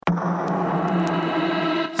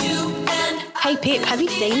Hey, Pip, have you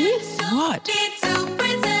seen this? What?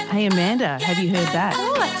 Hey, Amanda, have you heard that?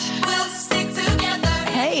 What?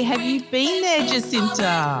 Hey, have you been there,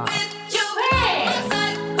 Jacinta?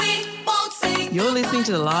 You're listening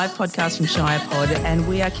to the live podcast from Shire Pod, and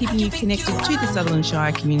we are keeping you connected to the Sutherland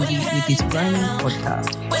Shire community with this brand new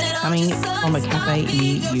podcast coming from a cafe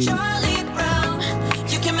near you.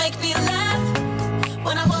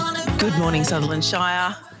 Good morning, Sutherland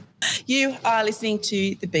Shire. You are listening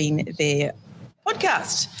to the Been There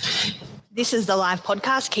podcast. This is the live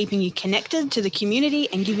podcast keeping you connected to the community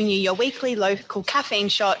and giving you your weekly local caffeine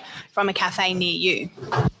shot from a cafe near you.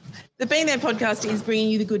 The Been There podcast is bringing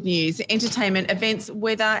you the good news, entertainment, events,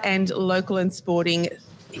 weather and local and sporting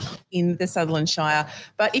in the Sutherland Shire.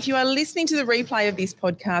 But if you are listening to the replay of this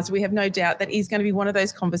podcast, we have no doubt that is going to be one of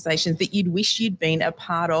those conversations that you'd wish you'd been a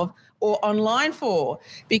part of or online for,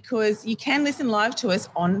 because you can listen live to us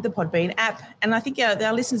on the Podbean app. And I think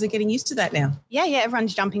our listeners are getting used to that now. Yeah,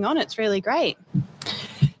 everyone's jumping on. It's really great.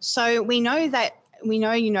 So we know,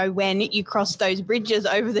 when you cross those bridges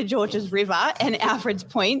over the Georges River and Alfred's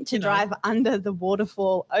Point to drive under the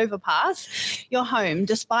waterfall overpass, you're home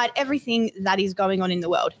despite everything that is going on in the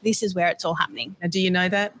world. This is where it's all happening. Now, do you know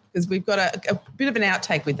that? Because we've got a bit of an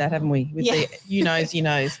outtake with that, haven't we? With the you knows.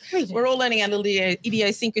 We're all learning our little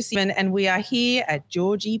idiosyncrasy, and we are here at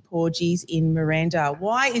Georgie Porgie's in Miranda.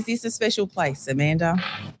 Why is this a special place, Amanda?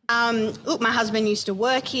 Look, my husband used to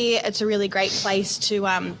work here. It's a really great place to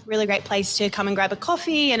come and grab a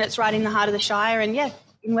coffee, and it's right in the heart of the Shire, and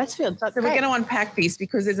in Westfield. So we're going to unpack this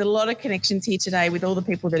because there's a lot of connections here today with all the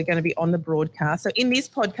people that are going to be on the broadcast. So in this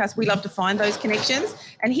podcast, we love to find those connections,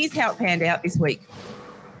 and here's how it panned out this week.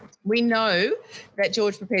 We know that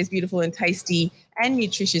George prepares beautiful and tasty and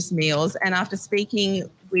nutritious meals, and after speaking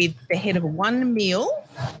with the head of One Meal,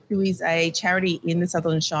 who is a charity in the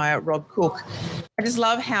Sutherland Shire, Rob Cook, I just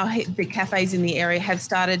love how the cafes in the area have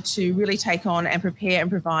started to really take on and prepare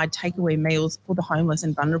and provide takeaway meals for the homeless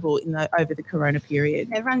and vulnerable over the corona period.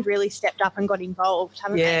 Everyone's really stepped up and got involved,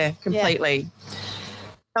 haven't they? Yeah, completely. Yeah.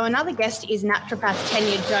 So another guest is naturopath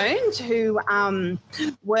Tanya Jones, who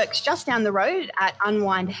works just down the road at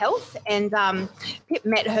Unwind Health, and Pip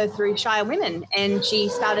met her through Shire Women, and she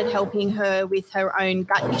started helping her with her own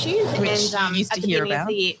gut issues. Which and you used to hear about. Of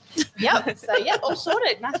the year. Yep. So all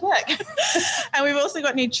sorted. Nice work. And we've also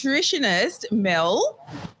got nutritionist Mel.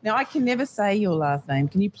 Now I can never say your last name.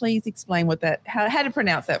 Can you please explain how to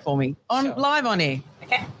pronounce that for me live on air?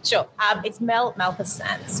 Okay, sure. It's Malpas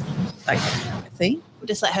Sands. Okay. See? We'll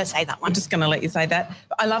just let her say that one. I'm just going to let you say that.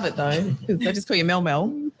 I love it though, because I just call you Mel.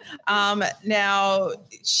 Now,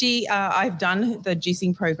 I've done the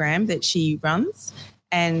juicing program that she runs,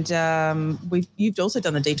 and you've also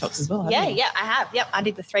done the detox as well, haven't you? Yeah, I have. Yep, I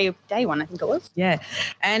did the 3-day one, I think it was. Yeah,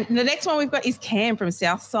 and the next one we've got is Cam from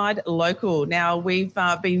Southside Local. Now, we've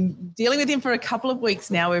been dealing with him for a couple of weeks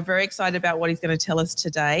now. We're very excited about what he's going to tell us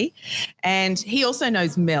today, and he also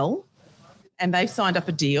knows Mel, and they've signed up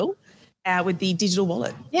a deal with the digital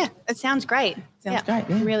wallet. Yeah, it sounds great. Sounds great,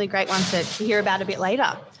 yeah. Really great one to hear about a bit later.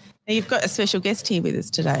 Now, you've got a special guest here with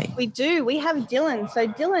us today. We do. We have Dylan. So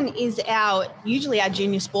Dylan is usually our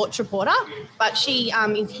junior sports reporter, but she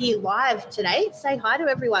is here live today. Say hi to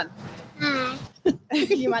everyone. Hi.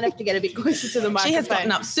 You might have to get a bit closer to the microphone. She has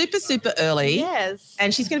gotten up super, super early. Yes.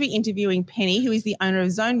 And she's going to be interviewing Penny, who is the owner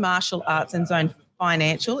of Zone Martial Arts and Zone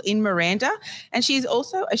Financial in Miranda. And she's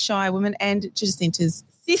also a Shire woman and Jacinta's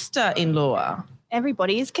sister-in-law.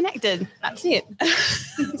 Everybody is connected. That's it.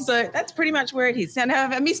 So that's pretty much where it is. Now,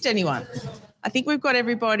 have I missed anyone? I think we've got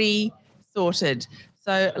everybody sorted.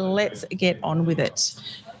 So let's get on with it.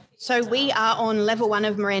 So we are on level 1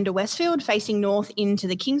 of Miranda Westfield, facing north into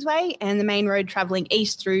the Kingsway, and the main road travelling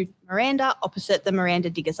east through Miranda, opposite the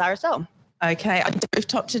Miranda Diggers RSL. Okay, I did the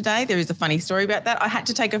rooftop today. There is a funny story about that. I had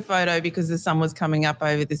to take a photo because the sun was coming up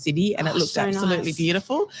over the city and it looked so absolutely nice.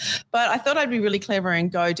 Beautiful. But I thought I'd be really clever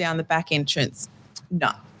and go down the back entrance. No,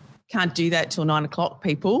 can't do that till 9 o'clock,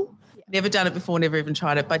 people. Yeah. Never done it before, never even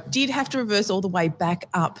tried it, but did have to reverse all the way back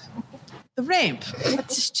up the ramp.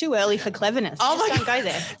 It's just too early for cleverness. Don't go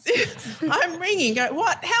there. I'm ringing,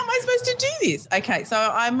 what? How am I supposed to do this? Okay, so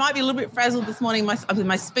I might be a little bit frazzled this morning.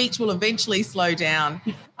 My speech will eventually slow down.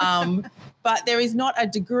 But there is not a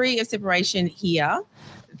degree of separation here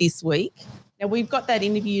this week. Now, we've got that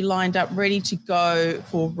interview lined up ready to go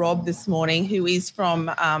for Rob this morning, who is from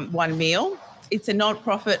One Meal. It's a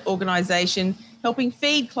non-profit organisation helping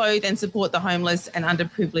feed, clothe and support the homeless and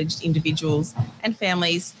underprivileged individuals and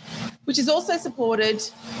families, which is also supported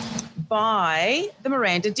by the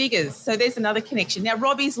Miranda Diggers. So there's another connection. Now,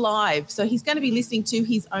 Robbie's live, so he's going to be listening to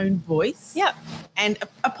his own voice. Yep. And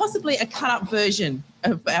possibly a cut-up version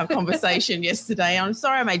of our conversation yesterday. I'm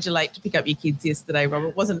sorry I made you late to pick up your kids yesterday, Robert.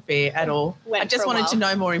 It wasn't fair at all. I just wanted to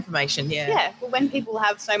know more information. Yeah, well, when people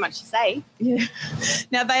have so much to say. Yeah.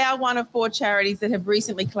 Now, they are one of 4 charities that have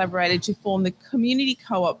recently collaborated to form the community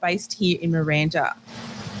co-op based here in Miranda.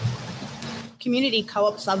 Community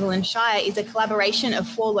Co-op Sutherland Shire is a collaboration of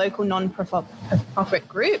 4 local non-profit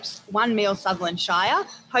groups, One Meal Sutherland Shire,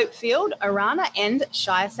 Hopefield, Arana and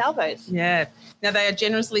Shire Salvos. Yeah. Now, they are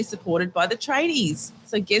generously supported by the tradies.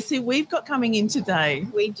 So guess who we've got coming in today?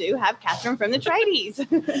 We do have Catherine from the tradies.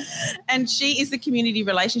 And she is the Community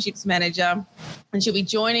Relationships Manager. And she'll be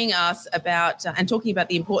joining us about and talking about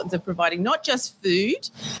the importance of providing not just food,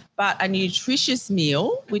 but a nutritious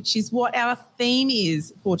meal, which is what our theme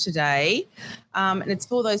is for today. And it's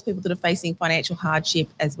for those people that are facing financial hardship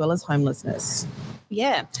as well as homelessness.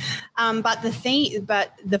 Yeah, but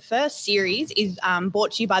the first series is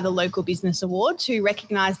brought to you by the Local Business Award to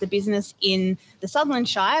recognise the business in the Sutherland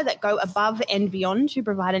Shire that go above and beyond to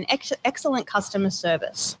provide an excellent customer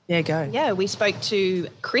service. There you go. Yeah, we spoke to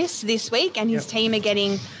Chris this week and his team are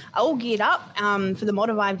getting all geared up for the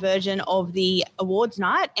modified version of the awards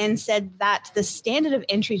night and said that the standard of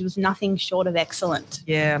entries was nothing short of excellent.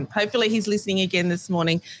 Yeah, hopefully he's listening again this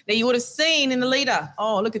morning. Now, you would have seen in the leader,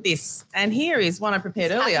 oh, look at this. And here is one I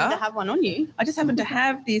prepared earlier. I have one on you. I just happen to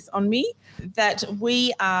have this on me, that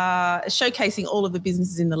we are showcasing all of the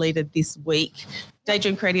businesses in the leader this week.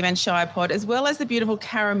 Daydream Creative and Shire Pod, as well as the beautiful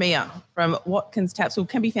Caramia from Watkins Tapsell,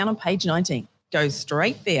 can be found on page 19. Go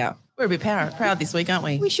straight there. We're a bit proud this week, aren't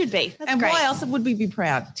we? We should be. That's and great. Why else would we be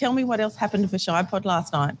proud? Tell me what else happened for Shire Pod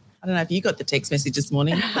last night. I don't know if you got the text message this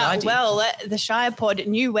morning. But I did. Well, the Shire Pod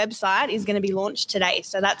new website is going to be launched today,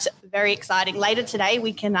 so that's very exciting. Later today,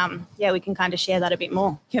 we can kind of share that a bit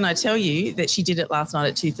more. Can I tell you that she did it last night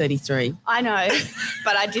at 2:33? I know,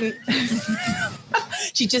 but I didn't.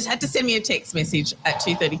 She just had to send me a text message at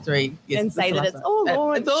 2:33 and say that it's all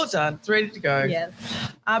launched. It's all done. It's ready to go. Yes.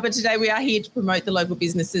 But today we are here to promote the local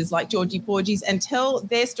businesses like Georgie Porgies and tell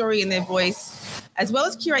their story in their voice, as well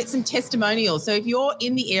as curate some testimonials. So if you're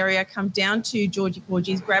in the area, come down to Georgie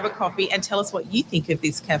Porgies, grab a coffee and tell us what you think of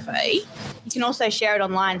this cafe. You can also share it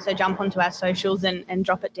online, so jump onto our socials and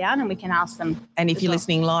drop it down and we can ask them. And if you're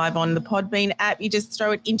listening live on the Podbean app, you just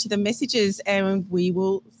throw it into the messages and we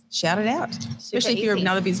will shout it out, especially if you're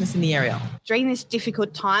another business in the area. During this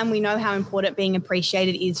difficult time, we know how important being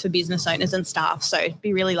appreciated is for business owners and staff, so it'd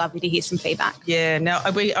be really lovely to hear some feedback. Yeah, now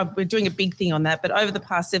we're doing a big thing on that, but over the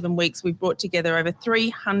past 7 weeks, we've brought together over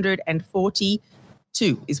 342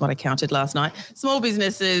 is what I counted last night, small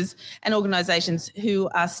businesses and organisations who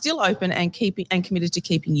are still open and committed to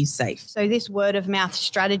keeping you safe. So this word of mouth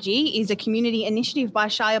strategy is a community initiative by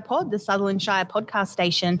Shire Pod, the Sutherland Shire podcast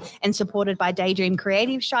station, and supported by Daydream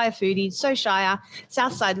Creative, Shire Foodies, So Shire,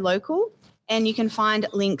 Southside Local, and you can find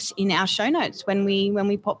links in our show notes when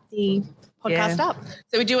we pop the podcast up.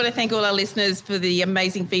 So we do want to thank all our listeners for the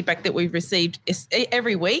amazing feedback that we've received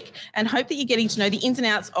every week and hope that you're getting to know the ins and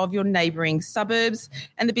outs of your neighbouring suburbs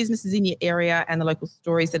and the businesses in your area and the local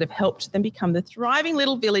stories that have helped them become the thriving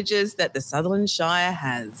little villages that the Sutherland Shire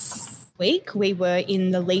has. Week we were in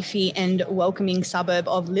the leafy and welcoming suburb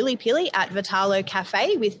of Lillypilly at Vitalo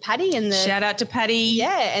Cafe with Paddy and the shout out to Paddy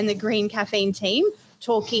and the Green Caffeine team,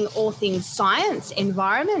 talking all things science,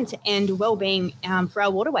 environment and well-being for our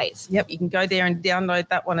waterways. Yep, you can go there and download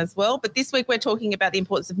that one as well. But this week we're talking about the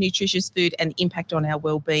importance of nutritious food and the impact on our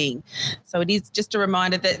well-being. So it is just a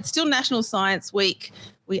reminder that it's still National Science Week.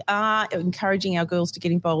 We are encouraging our girls to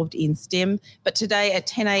get involved in STEM. But today at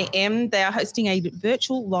 10 a.m, they are hosting a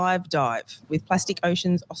virtual live dive with Plastic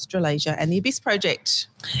Oceans Australasia and the Abyss Project.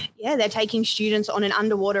 Yeah, they're taking students on an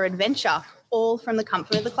underwater adventure, all from the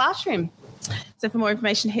comfort of the classroom. So for more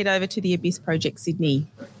information, head over to the Abyss Project Sydney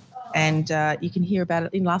and you can hear about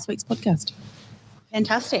it in last week's podcast.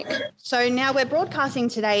 Fantastic. So now we're broadcasting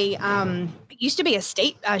today. It used to be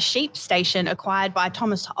a sheep station acquired by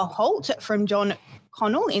Thomas Holt from John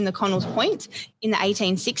Connell in the Connell's Point in the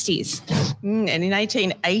 1860s. And in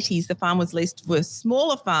 1880s, the farm was leased for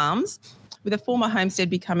smaller farms, with a former homestead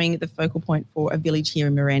becoming the focal point for a village here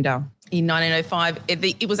in Miranda. In 1905,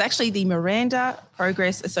 it was actually the Miranda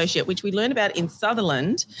Progress Associate, which we learned about in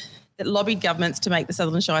Sutherland, that lobbied governments to make the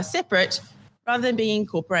Sutherland Shire separate rather than being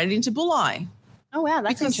incorporated into Bulli. Oh, wow,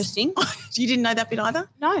 that's interesting. You didn't know that bit either?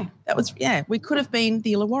 No. That was, we could have been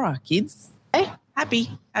the Illawarra kids. Hey.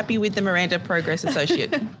 Happy with the Miranda Progress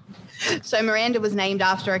Associate. So Miranda was named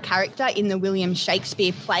after a character in the William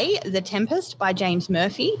Shakespeare play The Tempest by James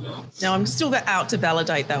Murphy. Now, I'm still out to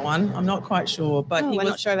validate that one. I'm not quite sure, but We're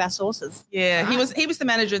not sure of our sources. Yeah, Right. he was the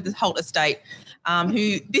manager of the Holt estate.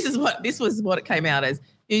 Who this was what it came out as.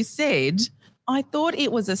 Who said, "I thought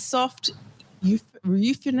it was a soft,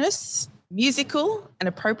 euphonious, musical, and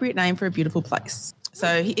appropriate name for a beautiful place."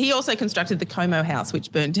 So he also constructed the Como House,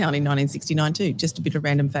 which burnt down in 1969 too. Just a bit of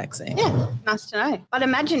random facts there. Yeah, nice to know. But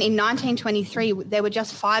imagine in 1923, there were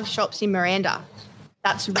just 5 shops in Miranda.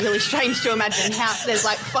 That's really strange to imagine how there's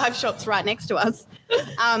like 5 shops right next to us.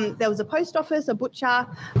 There was a post office, a butcher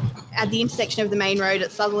at the intersection of the main road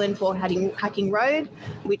at Sutherland, Port Hacking Road,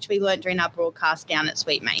 which we learnt during our broadcast down at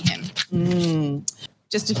Sweet Mayhem.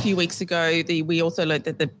 Just a few weeks ago, we also learned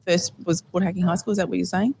that the first was Port Hacking High School. Is that what you're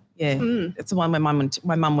saying? Yeah, that's the one my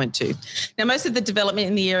mum went to. Now, most of the development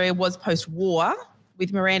in the area was post-war,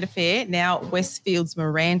 with Miranda Fair, now Westfields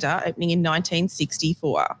Miranda, opening in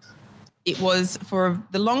 1964. It was, for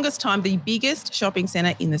the longest time, the biggest shopping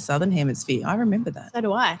centre in the Southern Hemisphere. I remember that. So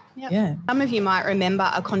do I. Yep. Yeah. Some of you might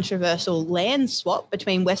remember a controversial land swap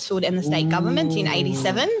between Westfield and the state government in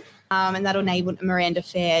 87. And that enabled Miranda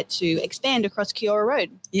Fair to expand across Kiora Road.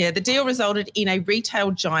 Yeah, the deal resulted in a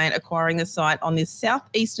retail giant acquiring the site on the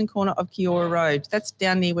southeastern corner of Kiora Road. That's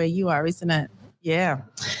down near where you are, isn't it? Yeah,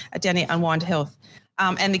 down near Unwind Health.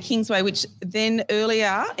 And the Kingsway, which then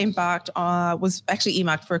earlier was actually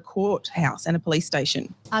earmarked for a courthouse and a police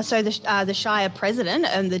station. So the Shire president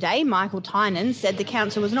of the day, Michael Tynan, said the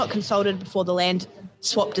council was not consulted before the land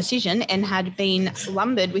swap decision and had been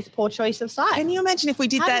lumbered with poor choice of site. Can you imagine if we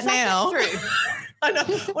did that now? How does that get through? I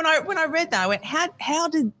know. When I read that, I went, how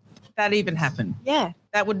did that even happen? Yeah.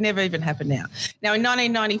 That would never even happen now. Now, in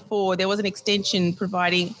 1994, there was an extension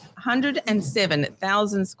providing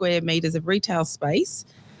 107,000 square metres of retail space,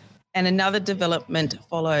 and another development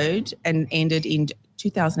followed and ended in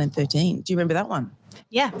 2013. Do you remember that one?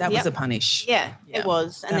 Yeah. That was a punish. Yeah, it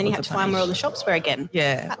was. And then you had to find where all the shops were again.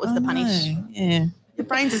 Yeah. That was the punish. Yeah. Your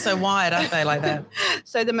brains are so wired, aren't they, like that?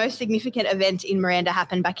 So the most significant event in Miranda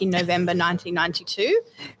happened back in November 1992,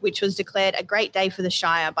 which was declared a great day for the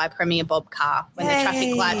Shire by Premier Bob Carr when the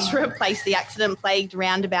traffic lights replaced the accident-plagued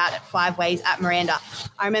roundabout at 5 Ways at Miranda.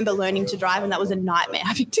 I remember learning to drive, and that was a nightmare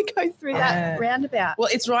having to go through that roundabout. Well,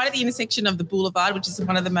 it's right at the intersection of the Boulevard, which is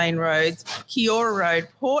one of the main roads, Kiora Road,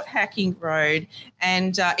 Port Hacking Road,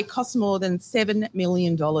 and it costs more than $7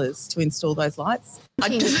 million to install those lights.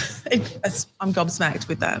 I'm gobsmacked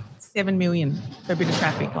with that. $7 million for a bit of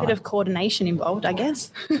traffic light. Bit of coordination involved, I guess.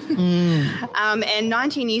 And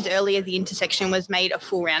 19 years earlier, the intersection was made a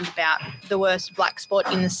full roundabout, the worst black spot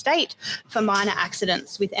in the state for minor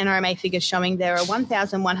accidents, with NRMA figures showing there are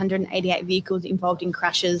 1,188 vehicles involved in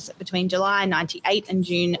crashes between July 98 and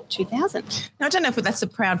June 2000. Now, I don't know if that's a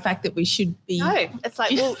proud fact that we should be. No, it's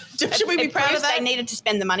like, well, should we be proud of that? They needed to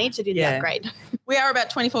spend the money to do the upgrade. We are about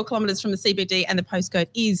 24 kilometres from the CBD, and the postcode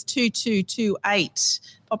is 2228.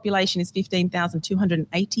 Population is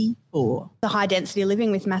 15,284. The high density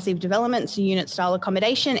living with massive developments, unit style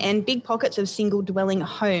accommodation, and big pockets of single dwelling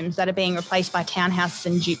homes that are being replaced by townhouses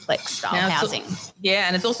and duplex style housing.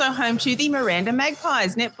 And it's also home to the Miranda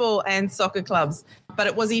Magpies netball and soccer clubs. But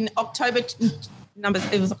it was in October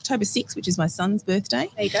 6, which is my son's birthday.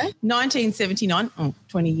 There you go. 1979,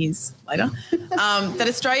 20 years later, that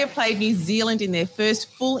Australia played New Zealand in their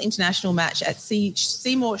first full international match at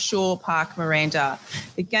Seymour Shore Park, Miranda.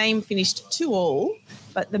 The game finished 2-2,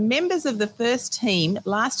 but the members of the first team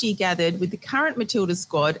last year gathered with the current Matilda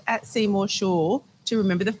squad at Seymour Shore to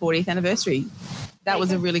remember the 40th anniversary. That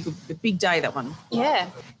was a really big day, that one. Yeah.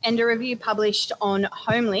 And a review published on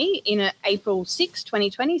Homely in April 6,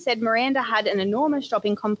 2020 said Miranda had an enormous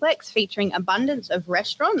shopping complex featuring abundance of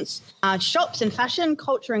restaurants, shops and fashion,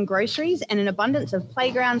 culture and groceries, and an abundance of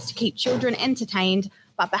playgrounds to keep children entertained,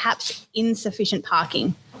 but perhaps insufficient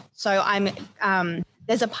parking. So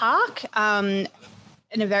there's a park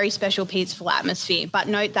in a very special, peaceful atmosphere, but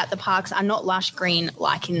note that the parks are not lush green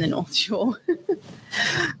like in the North Shore.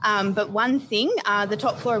 But one thing, the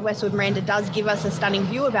top floor of Westwood Miranda does give us a stunning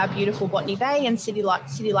view of our beautiful Botany Bay and city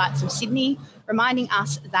lights of Sydney, reminding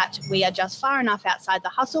us that we are just far enough outside the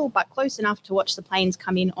hustle, but close enough to watch the planes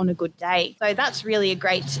come in on a good day. So that's really a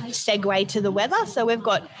great segue to the weather. So we've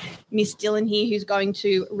got Miss Dylan here who's going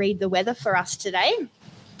to read the weather for us today.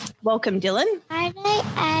 Welcome, Dylan. Friday,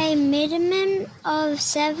 a minimum of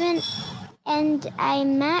 7 and a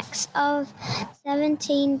max of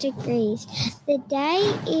 17 degrees. The day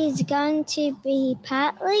is going to be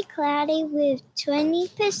partly cloudy with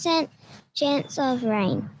 20% chance of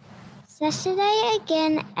rain. Saturday,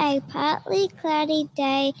 again, a partly cloudy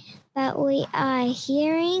day but we are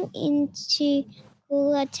heading into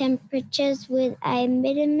cooler temperatures with a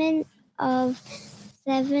minimum of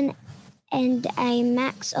 7 and a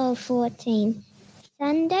max of 14.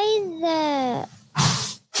 Sunday, the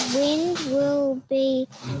wind will be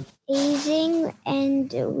easing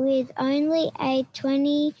and with only a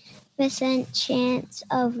 20% chance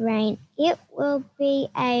of rain. It will be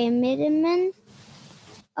a minimum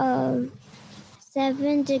of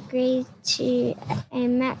 7 degrees to a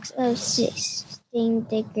max of 16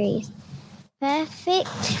 degrees. Perfect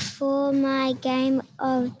for my game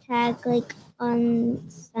of tag league on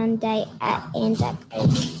Sunday at Anzac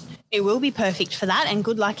Oval. It will be perfect for that, and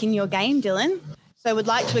good luck in your game, Dylan. So we'd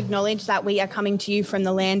like to acknowledge that we are coming to you from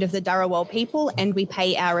the land of the Dharawal people, and we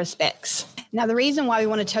pay our respects. Now, the reason why we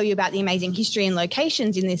want to tell you about the amazing history and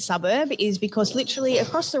locations in this suburb is because literally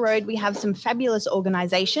across the road we have some fabulous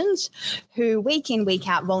organisations who week in, week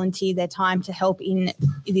out volunteer their time to help in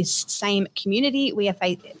this same community.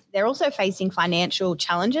 They're also facing financial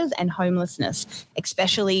challenges and homelessness,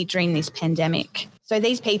 especially during this pandemic. So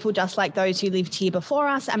these people, just like those who lived here before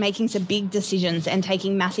us, are making some big decisions and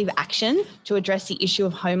taking massive action to address the issue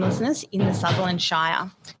of homelessness in the Sutherland Shire.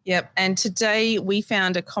 Yep. And today we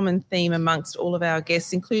found a common theme amongst all of our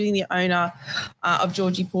guests, including the owner of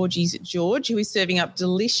Georgie Porgy's, George, who is serving up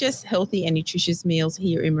delicious, healthy and nutritious meals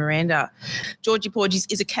here in Miranda. Georgie Porgy's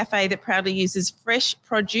is a cafe that proudly uses fresh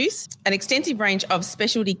produce, an extensive range of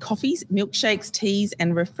specialty coffees, milkshakes, teas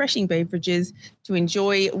and refreshing beverages to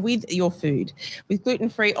enjoy with your food, with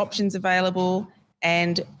gluten-free options available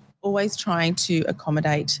and always trying to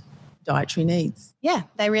accommodate dietary needs. Yeah,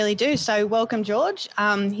 they really do. So welcome, George.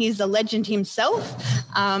 He's the legend himself.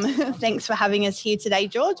 Thanks for having us here today,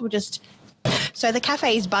 George. So the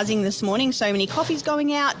cafe is buzzing this morning, so many coffees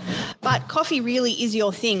going out, but coffee really is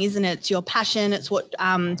your thing, isn't it? It's your passion. It's what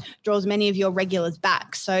draws many of your regulars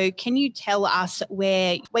back. So can you tell us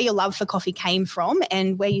where your love for coffee came from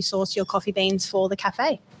and where you source your coffee beans for the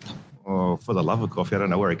cafe? Oh, for the love of coffee, I don't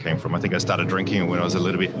know where it came from. I think I started drinking it when I was a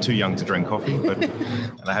little bit too young to drink coffee,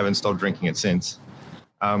 and I haven't stopped drinking it since.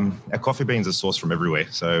 Our coffee beans are sourced from everywhere.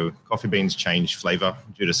 So coffee beans change flavour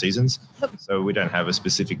due to seasons. So we don't have a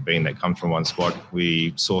specific bean that comes from one spot.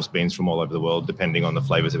 We source beans from all over the world depending on the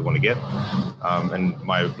flavours that we want to get. And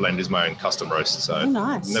my blend is my own custom roast. So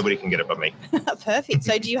nice. Nobody can get it but me. Perfect.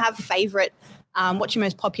 So do you have favourite, what's your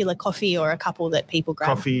most popular coffee or a couple that people grab?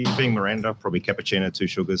 Coffee, being Miranda, probably cappuccino, 2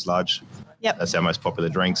 sugars, large. Yep. That's our most popular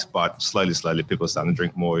drinks. But slowly, people are starting to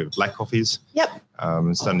drink more black coffees. Yep.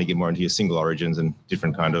 Starting to get more into your single origins and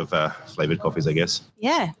different kind of flavoured coffees, I guess.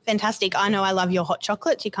 Yeah, fantastic. I know I love your hot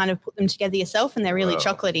chocolates. You kind of put them together yourself and they're really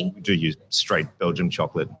chocolatey. We do use straight Belgian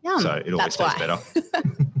chocolate. Yum. So it always tastes better.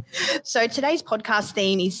 So today's podcast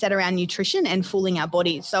theme is set around nutrition and fooling our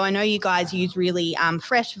bodies. So I know you guys use really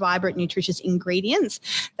fresh, vibrant, nutritious ingredients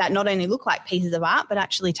that not only look like pieces of art, but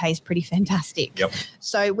actually taste pretty fantastic. Yep.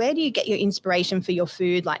 So where do you get your inspiration for your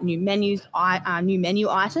food, like new menu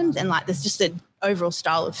items and like there's just an overall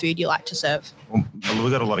style of food you like to serve? Well,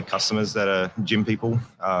 we've got a lot of customers that are gym people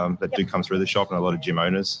that do come through the shop and a lot of gym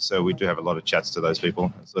owners. So we do have a lot of chats to those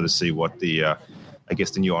people and sort of see what the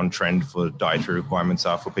new on-trend for dietary requirements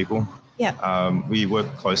are for people. Yeah. We work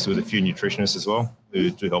closely with a few nutritionists as well who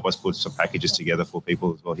do help us put some packages together for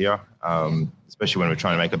people as well here, especially when we're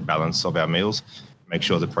trying to make a balance of our meals, make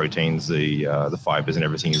sure the proteins, the fibers and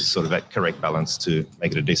everything is sort of at correct balance to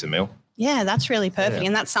make it a decent meal. Yeah, that's really perfect. Yeah.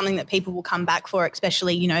 And that's something that people will come back for,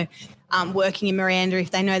 especially, working in Miranda.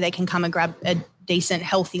 If they know they can come and grab a decent,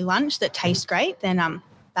 healthy lunch that tastes great, then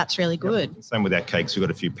that's really good. Yep. Same with our cakes. We've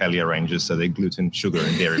got a few paleo ranges, so they're gluten, sugar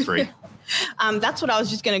and dairy-free. That's what I was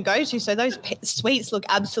just going to go to. So those sweets look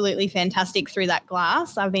absolutely fantastic through that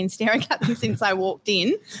glass. I've been staring at them since I walked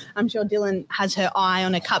in. I'm sure Dylan has her eye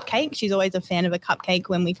on a cupcake. She's always a fan of a cupcake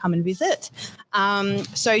when we come and visit.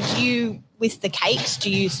 So with the cakes, do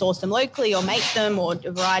you source them locally or make them or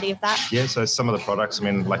a variety of that? Yeah, so some of the products,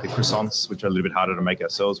 like the croissants, which are a little bit harder to make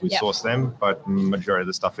ourselves, we source them, but majority of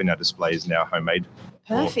the stuff in our display is now homemade.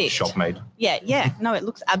 Perfect. Or shop made. Yeah. No, it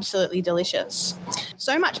looks absolutely delicious.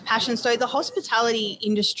 So much passion. So the hospitality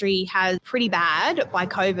industry has pretty bad by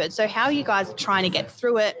COVID. So how are you guys trying to get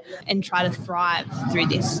through it and try to thrive through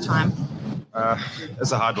this time?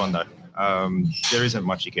 It's a hard one though. There isn't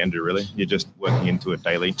much you can do really. You're just working into it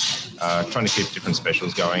daily, trying to keep different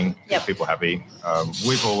specials going, keep people happy.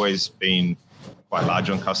 We've always been quite large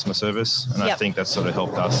on customer service, and I think that's sort of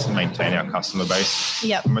helped us maintain our customer base.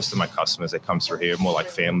 Most of my customers that come through here are more like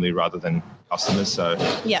family rather than customers. So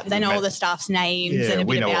they know all the staff's names and a bit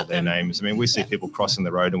we know about all their them. names. I mean, we see people crossing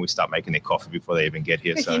the road and we start making their coffee before they even get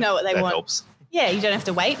here. So you know what they that want. helps. Yeah, you don't have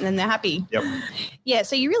to wait and then they're happy. Yep. Yeah,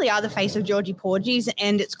 so you really are the face of Georgie Porgies,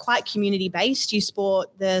 and it's quite community-based. You support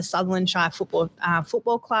the Sutherland Shire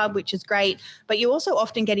Football Club, which is great, but you also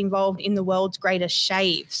often get involved in the world's greatest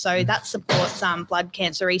shave. So that supports blood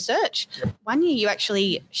cancer research. Yep. One year you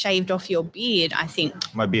actually shaved off your beard, I think.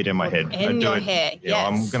 My beard and my head. And your hair, yes.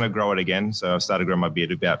 I'm going to grow it again. So I started growing my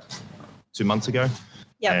beard about 2 months ago.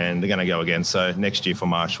 Yep. And they're going to go again. So next year for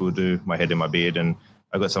March, we'll do my head and my beard. And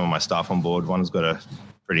I've got some of my staff on board. One's got a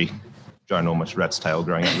pretty ginormous rat's tail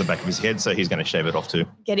growing out the back of his head, so he's going to shave it off too.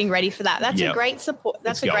 Getting ready for that. That's a great support.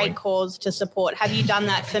 That's a great cause to support. Have you done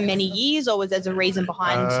that for many years, or was there a reason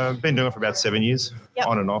behind? I've been doing it for about 7 years,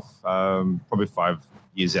 on and off. Probably 5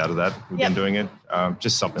 years out of that we've been doing it.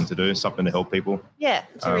 Just something to do, something to help people. Yeah,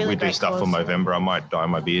 it's a really we great do stuff cause. for Movember. I might dye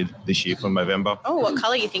my beard this year for Movember. Oh, what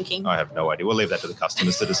colour are you thinking? I have no idea. We'll leave that to the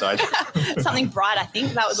customers to decide. Something bright, I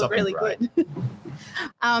think. That would look really good.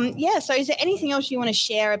 So is there anything else you want to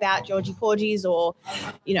share about Georgie Porgies, or,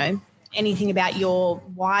 anything about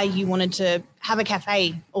why you wanted to have a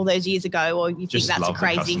cafe all those years ago, or you just think that's love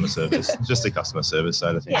crazy? The customer service. Just the customer service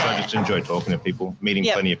side of things. Yeah. I just enjoy talking to people, meeting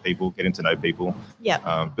plenty of people, getting to know people,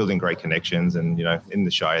 building great connections. And, in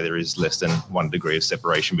the Shire, there is less than 1 degree of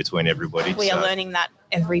separation between everybody. We are learning that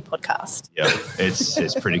every podcast. Yeah,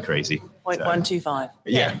 it's pretty crazy. 0.125.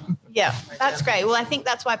 Yeah. Yeah, that's great. Well, I think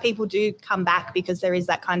that's why people do come back, because there is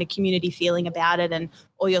that kind of community feeling about it, and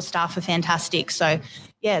all your staff are fantastic. So,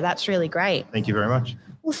 yeah, that's really great. Thank you very much.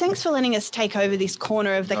 Well, thanks for letting us take over this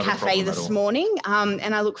corner of the cafe this morning.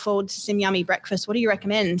 And I look forward to some yummy breakfast. What do you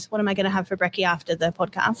recommend? What am I going to have for brekkie after the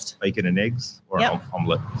podcast? Bacon and eggs or an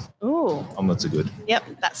omelette. Ooh. Omelets are good. Yep,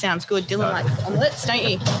 that sounds good. Dylan likes omelettes, don't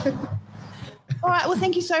you? All right. Well,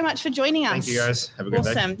 thank you so much for joining us. Thank you, guys. Have a good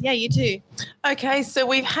day. Awesome. Yeah, you too. Okay, so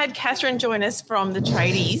we've had Catherine join us from the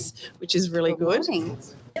Tradies, which is really good.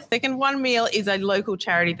 Second One Meal is a local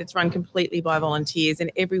charity that's run completely by volunteers, and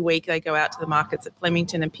every week they go out to the markets at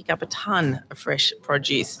Flemington and pick up a ton of fresh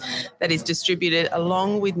produce that is distributed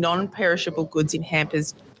along with non-perishable goods in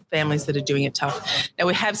hampers for families that are doing it tough. Now,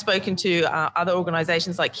 we have spoken to other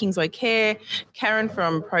organisations like Kingsway Care, Karen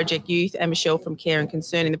from Project Youth, and Michelle from Care and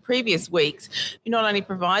Concern in the previous weeks, who not only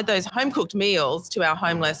provide those home-cooked meals to our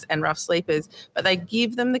homeless and rough sleepers, but they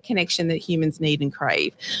give them the connection that humans need and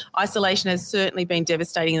crave. Isolation has certainly been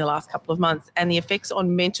devastating in the last couple of months, and the effects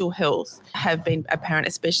on mental health have been apparent,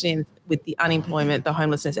 especially with the unemployment, the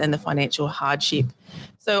homelessness, and the financial hardship.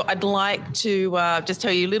 So I'd like to just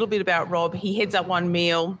tell you a little bit about Rob. He heads up One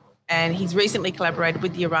Meal, and he's recently collaborated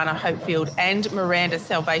with the Arana Hopefield and Miranda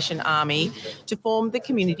Salvation Army to form the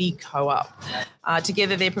Community Co-op.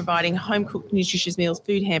 Together, they're providing home-cooked nutritious meals,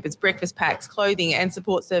 food hampers, breakfast packs, clothing, and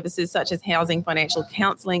support services such as housing, financial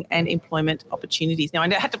counselling, and employment opportunities. Now,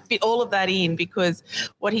 I had to fit all of that in because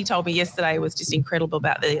what he told me yesterday was just incredible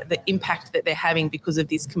about the impact that they're having because of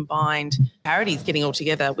this combined charities getting all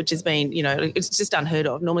together, which has been, it's just unheard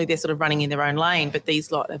of. Normally, they're sort of running in their own lane, but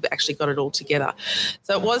these lot have actually got it all together.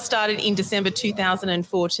 So it was started in December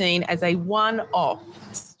 2014 as a one-off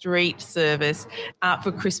street service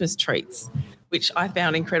for Christmas treats, which I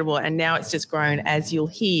found incredible, and now it's just grown, as you'll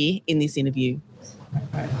hear in this interview.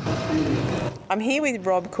 I'm here with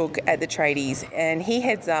Rob Cook at the Tradies, and he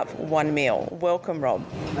heads up One Meal. Welcome, Rob.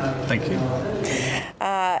 Thank you.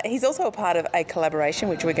 He's also a part of a collaboration,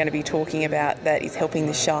 which we're going to be talking about, that is helping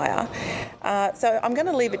the Shire. So I'm going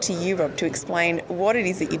to leave it to you, Rob, to explain what it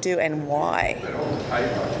is that you do and why.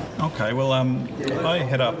 Okay, well, I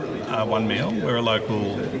head up One Meal. We're a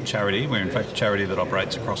local charity. We're, in fact, a charity that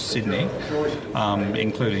operates across Sydney,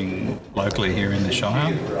 including locally here in the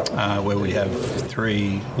Shire, where we have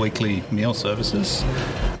 3 weekly meal services.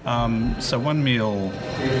 So One Meal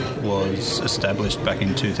was established back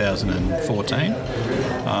in 2014,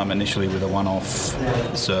 initially with a one-off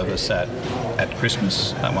service at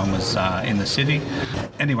Christmas. That one was in the city.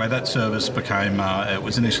 Anyway, that service became, it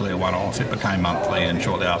was initially a one-off, it became monthly, and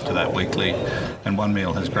shortly after that weekly, and One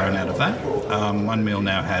Meal has grown out of that. One Meal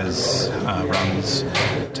now runs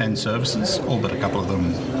 10 services, all but a couple of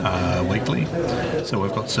them weekly. So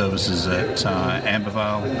we've got services at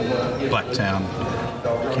Ambervale, Blacktown,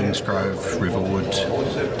 Kingsgrove, Riverwood,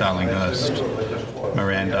 Darlinghurst,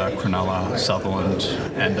 Miranda, Cronulla, Sutherland,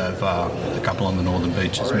 and of a couple on the northern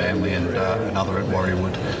beaches, Manly and another at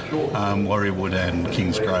Warriewood. Warriewood and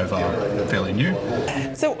Kingsgrove are fairly new.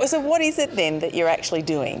 So what is it then that you're actually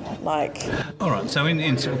doing? All right, so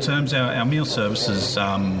in simple terms, our meal services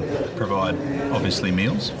provide obviously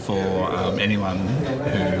meals for anyone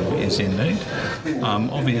who is in need.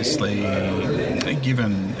 Obviously,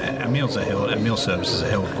 given our meal services are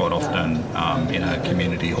held quite often in a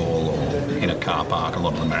community hall or in a car park. A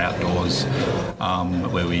lot of them are outdoors,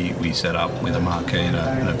 where we set up with a marquee and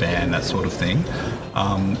a van, that sort of thing.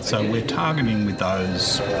 So we're targeting with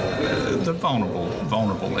those the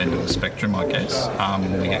vulnerable end of the spectrum, I guess.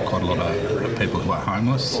 We get quite a lot of people who are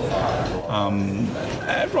homeless,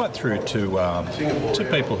 right through to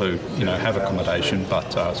people who have accommodation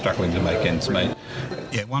but struggling to make ends meet.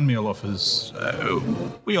 Yeah, One Meal offers.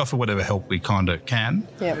 We offer whatever help we kind of can.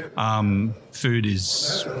 Yep. Food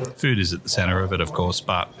is at the centre of it, of course,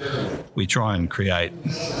 but we try and create,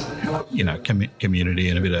 community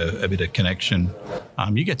and a bit of connection.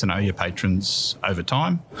 You get to know your patrons over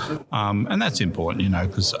time, and that's important,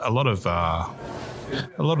 because a lot of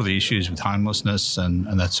the issues with homelessness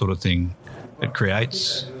and that sort of thing, it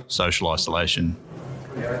creates social isolation.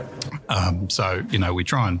 So we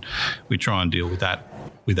try and deal with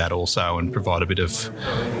that also, and provide a bit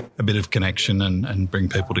of connection and bring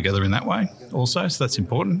people together in that way also. So that's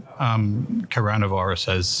important. Coronavirus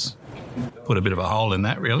has put a bit of a hole in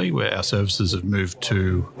that, really, where our services have moved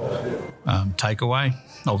to takeaway,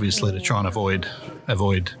 obviously to try and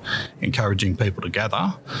avoid encouraging people to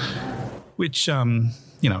gather, which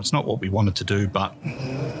it's not what we wanted to do, but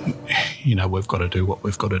we've got to do what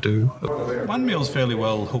we've got to do. One Meal's fairly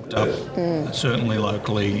well hooked up, certainly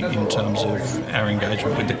locally, in terms of our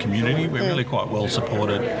engagement with the community. We're really quite well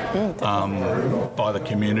supported by the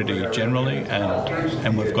community generally,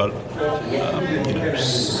 and we've got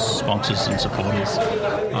sponsors and supporters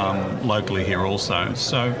locally here also.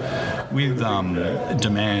 So with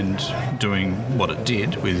demand doing what it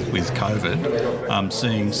did with COVID,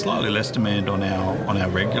 seeing slightly less demand on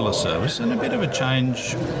our regular service and a bit of a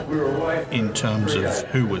change in terms of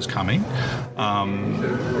who was coming,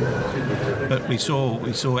 but we saw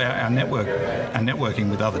our networking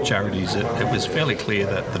with other charities. It was fairly clear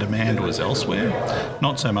that the demand was elsewhere,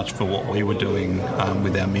 not so much for what we were doing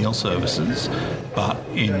with our meal services, but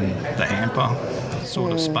in the hamper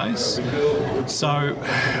sort of space. So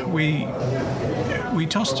we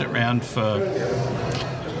tossed it around for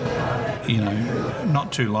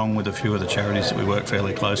not too long with a few of the charities that we work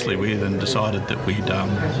fairly closely with, and decided that we'd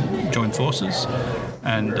join forces,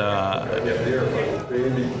 and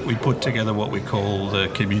we put together what we call the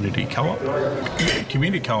Community Co-op.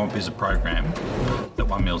 Community Co-op is a program that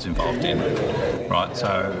One Meal's involved in, right?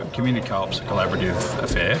 So Community Co-op's a collaborative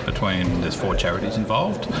affair there's 4 charities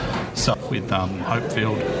involved, so with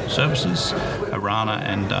Hopefield Services, Arana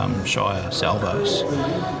and Shire Salvos.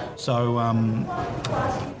 So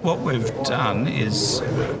what we've done is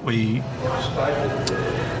we've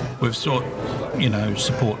sought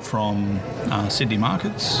support from Sydney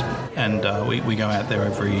markets, and we go out there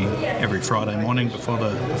every Friday morning before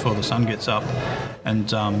the sun gets up,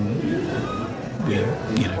 and we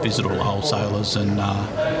visit all the wholesalers, and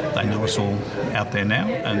they know us all out there now,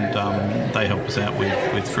 and they help us out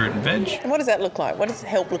with fruit and veg. And what does that look like? What does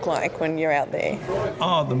help look like when you're out there?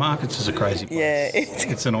 Oh, the markets is a crazy place. Yeah,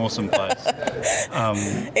 it's an awesome place.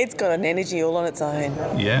 It's got an energy all on its own.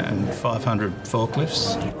 Yeah, and 500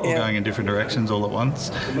 forklifts all going in different directions all at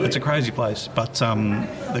once. It's a crazy place, but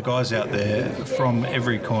the guys out there from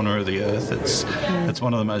every corner of the earth, it's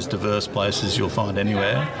one of the most diverse places you'll find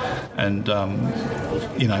anywhere, and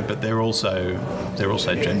but they're also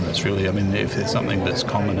generous, really. I mean, if there's something that's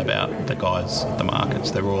common about the guys at the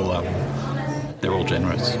markets, they're all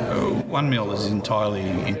generous. One Meal is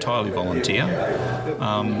entirely volunteer,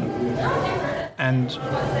 and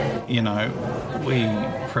we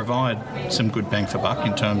provide some good bang for buck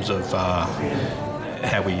in terms of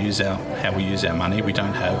how we use our money. We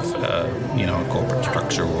don't have a corporate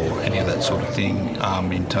structure or any of that sort of thing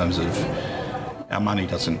in terms of. Our money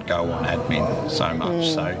doesn't go on admin so much.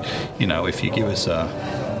 So, if you give us a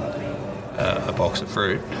box of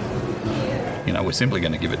fruit, we're simply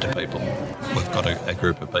going to give it to people. We've got a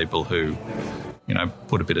group of people who,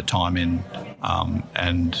 put a bit of time in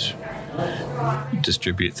and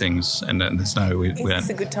distribute things, and there's no... It's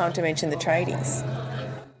a good time to mention the tradies.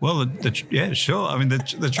 Well, yeah, sure. I mean, the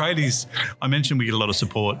tradies, I mentioned we get a lot of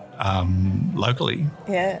support locally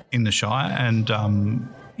in the Shire, and...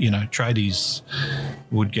 tradies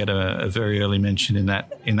would get a very early mention in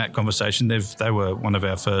that conversation. They were one of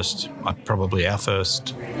our first, probably our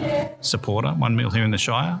first supporter, One Meal here in the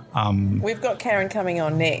Shire. We've got Karen coming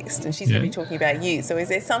on next, and she's going to be talking about you. So is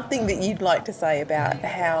there something that you'd like to say about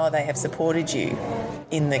how they have supported you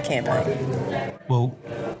in the campaign? Well,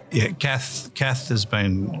 yeah, Kath has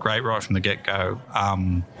been great right from the get-go.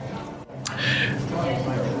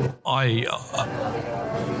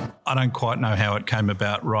 I don't quite know how it came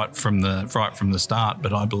about right from the start,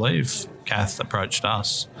 but I believe Kath approached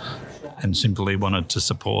us and simply wanted to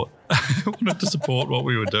support what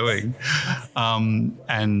we were doing.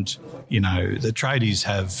 And, you know, the tradies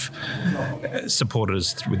have supported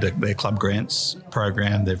us with their club grants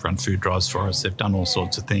program. They've run food drives for us. They've done all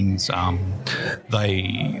sorts of things.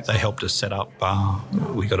 They helped us set up.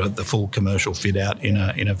 We got the full commercial fit out in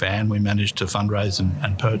a van. We managed to fundraise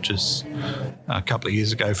and purchase a couple of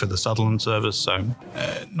years ago for the Sutherland service. So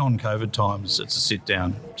non-COVID times, it's a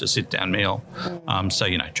sit-down meal. So,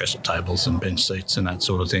 you know, trestle tables and bench seats and that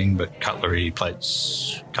sort of thing, but cutlery,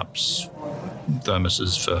 plates, cups,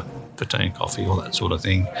 thermoses for tea and coffee, all that sort of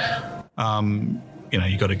thing. You know,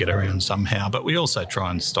 you got to get around somehow, but we also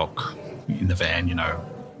try and stock in the van, you know,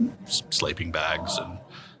 sleeping bags and.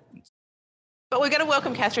 But we're going to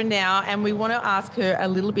welcome Catherine now, and we want to ask her a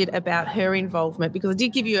little bit about her involvement, because I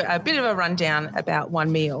did give you a bit of a rundown about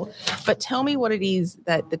One Meal, but tell me what it is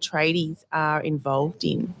that the tradies are involved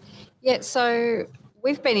in. Yeah, so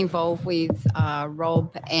we've been involved with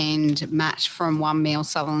Rob and Matt from One Meal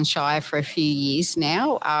Sutherland Shire for a few years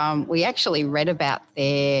now. We actually read about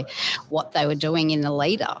what they were doing in the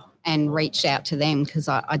Leader and reached out to them because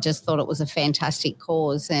I just thought it was a fantastic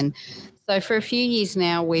cause. And so for a few years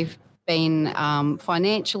now, we've been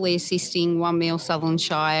financially assisting One Meal Sutherland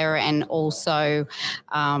Shire, and also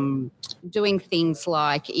doing things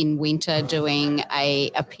like in winter doing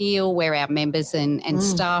a appeal where our members and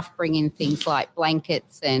staff bring in things like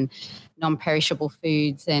blankets and non-perishable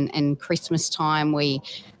foods, and Christmas time we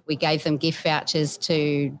gave them gift vouchers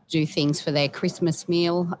to do things for their Christmas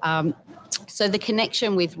meal. So the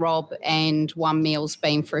connection with Rob and One Meal's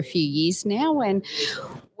been for a few years now, and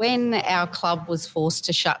when our club was forced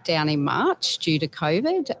to shut down in March due to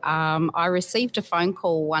COVID, I received a phone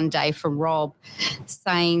call one day from Rob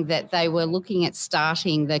saying that they were looking at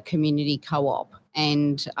starting the community co-op,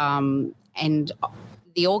 and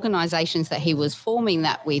the organisations that he was forming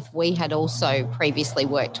that with, we had also previously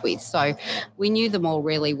worked with. So we knew them all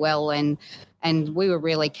really well, and we were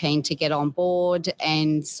really keen to get on board.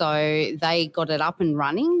 And so they got it up and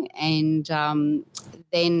running, and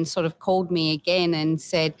then sort of called me again and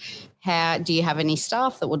said, do you have any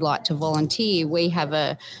staff that would like to volunteer? We have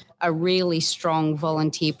a really strong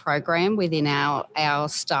volunteer program within our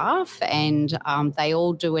staff, and they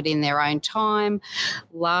all do it in their own time.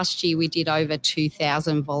 Last year we did over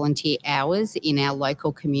 2,000 volunteer hours in our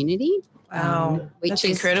local community. Wow, that's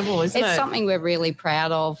incredible, isn't it? It's something we're really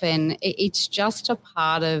proud of, and it's just a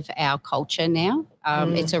part of our culture now.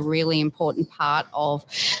 It's a really important part of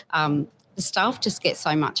the staff just get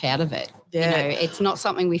so much out of it. Yeah. You know, it's not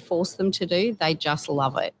something we force them to do. They just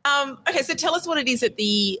love it. Okay, so tell us what it is that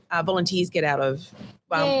the volunteers get out of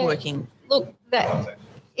working. Look,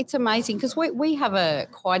 it's amazing because we have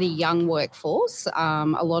quite a young workforce,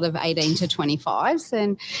 a lot of 18 to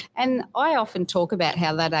 25s, and I often talk about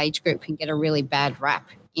how that age group can get a really bad rap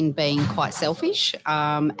in being quite selfish,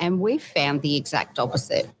 and we've found the exact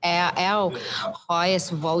opposite. Our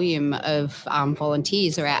highest volume of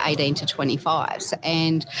volunteers are our 18 to 25s,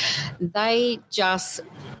 and they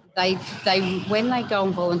when they go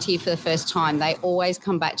and volunteer for the first time, they always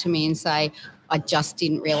come back to me and say, I just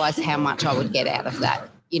didn't realise how much I would get out of that.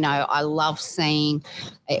 You know, I love seeing,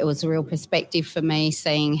 it was a real perspective for me,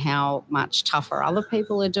 seeing how much tougher other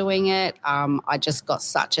people are doing it. I just got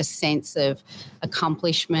such a sense of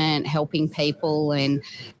accomplishment, helping people, and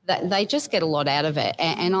they just get a lot out of it.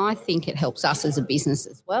 And I think it helps us as a business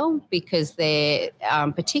as well, because they're,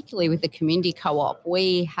 particularly with the community co-op,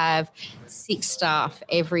 we have 6 staff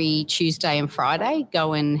every Tuesday and Friday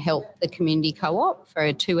go and help the community co-op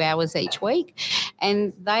for 2 hours each week.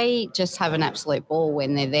 And they just have an absolute ball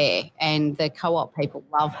when they're there. And the co-op people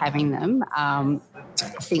love having them. I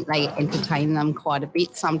think they entertain them quite a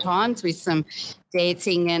bit sometimes with some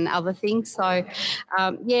dancing and other things. So,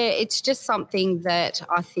 it's just something that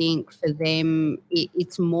I think for them,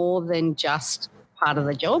 it's more than just part of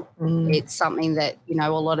the job. It's something that, you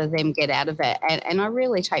know, a lot of them get out of it. And I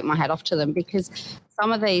really take my hat off to them, because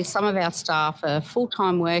some of our staff are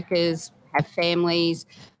full-time workers, have families.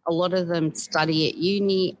 A lot of them study at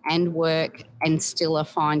uni and work and still are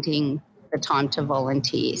finding the time to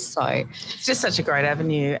volunteer. So it's just such a great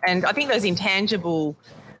avenue. And I think those intangible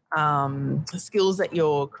skills that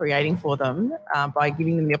you're creating for them by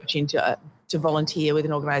giving them the opportunity to volunteer with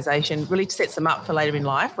an organisation really sets them up for later in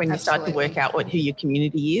life when you start to work out who your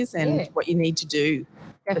community is and what you need to do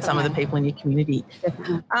for some of the people in your community.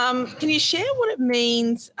 Definitely. Can you share what it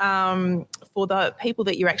means for the people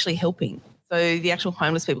that you're actually helping? So the actual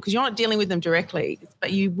homeless people, because you're not dealing with them directly,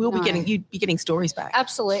 but you'd be getting stories back.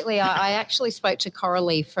 Absolutely. I actually spoke to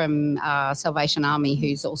Coralie from Salvation Army,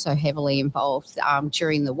 who's also heavily involved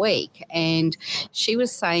during the week, and she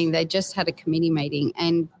was saying they just had a committee meeting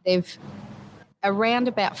and they've around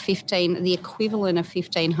about the equivalent of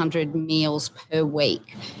 1,500 meals per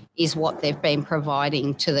week is what they've been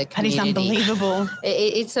providing to the community. That is unbelievable.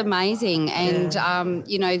 It's amazing. And,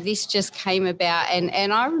 this just came about.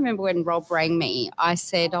 And I remember when Rob rang me, I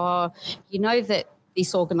said, you know that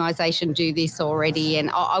this organisation do this already. And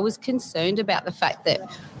I was concerned about the fact that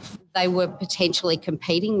they were potentially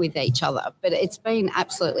competing with each other, but it's been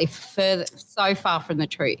absolutely so far from the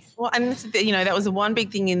truth. Well, and that was the one big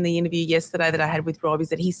thing in the interview yesterday that I had with Rob is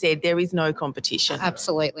that he said there is no competition.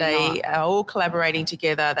 Absolutely They not. are all collaborating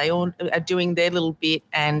together. They all are doing their little bit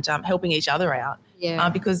and helping each other out. Yeah.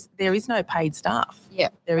 Because there is no paid staff. Yeah,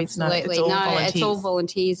 there is absolutely. It's all volunteers. It's all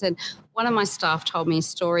volunteers. And one of my staff told me a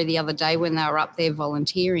story the other day when they were up there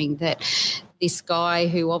volunteering that this guy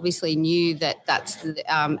who obviously knew that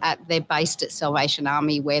they're based at Salvation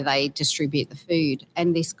Army where they distribute the food,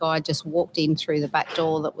 and this guy just walked in through the back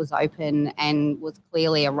door that was open and was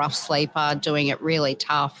clearly a rough sleeper, doing it really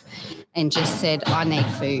tough, and just said, I need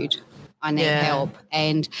food. I need help.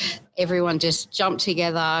 And everyone just jumped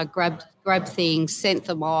together, grabbed things, sent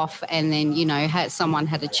them off, and then, someone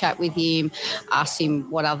had a chat with him, asked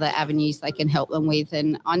him what other avenues they can help them with.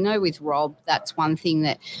 And I know with Rob, that's one thing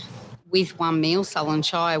that with One Meal Sutherland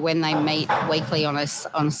Shire, when they meet weekly on a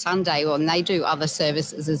Sunday, and they do other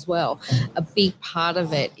services as well, a big part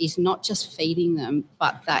of it is not just feeding them,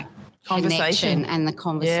 but that connection and the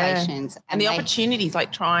conversations and the opportunities,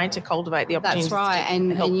 like trying to cultivate the opportunities. That's right.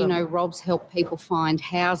 And Rob's helped people find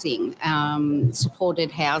housing, supported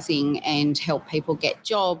housing, and help people get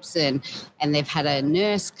jobs, and they've had a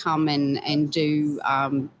nurse come and do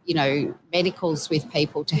medicals with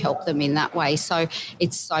people to help them in that way. So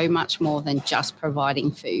it's so much more than just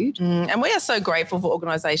providing food. And we are so grateful for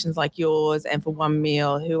organisations like yours and for One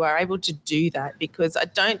Meal who are able to do that, because I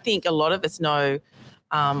don't think a lot of us know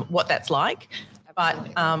what that's like. But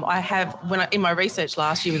in my research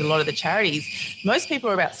last year with a lot of the charities, most people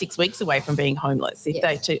are about 6 weeks away from being homeless. If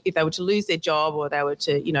they were to lose their job, or they were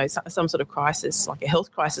to, some sort of crisis, like a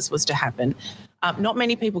health crisis was to happen, not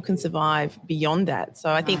many people can survive beyond that.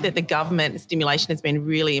 So I think that the government stimulation has been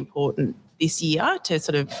really important this year to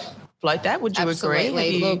sort of float that. Would you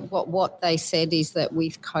agree? Look, what they said is that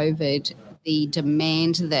with COVID, the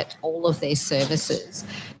demand that all of their services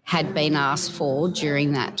had been asked for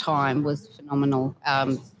during that time was phenomenal,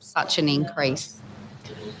 such an increase.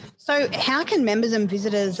 So how can members and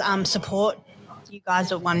visitors support you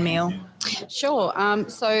guys at One Meal? Sure.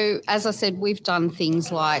 So as I said, we've done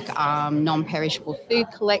things like non-perishable food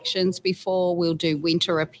collections before. We'll do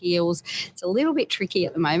winter appeals. It's a little bit tricky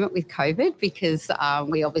at the moment with COVID because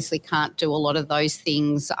we obviously can't do a lot of those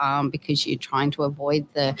things because you're trying to avoid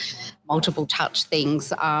the multiple touch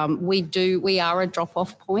things. We are a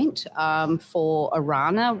drop-off point for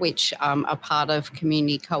Arana, which are part of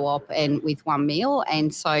Community Co-op and with One Meal.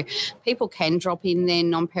 And so people can drop in their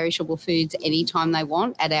non-perishable foods anytime they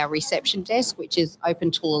want at our reception desk, which is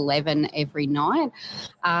open till 11 every night.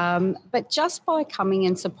 But just by coming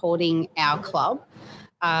and supporting our club,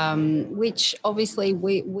 which obviously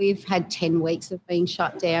we've had 10 weeks of being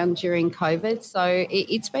shut down during COVID. So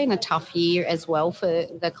it's been a tough year as well for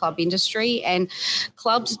the club industry, and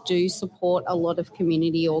clubs do support a lot of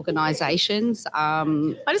community organisations. I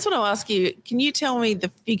just want to ask you, can you tell me the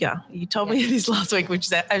figure? You told me this last week,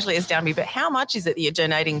 which actually astounded me, but how much is it that you're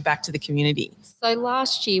donating back to the community? So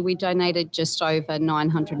last year we donated just over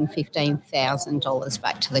 $915,000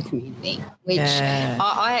 back to the community, which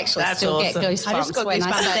I actually still get goosebumps when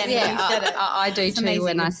I say it. I do too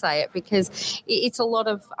when I say it, because it's a lot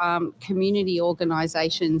of community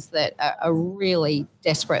organisations that are really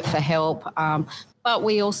desperate for help. But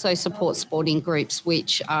we also support sporting groups,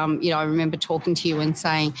 which, I remember talking to you and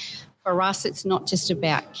saying, for us, it's not just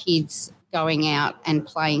about kids going out and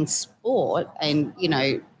playing sport and,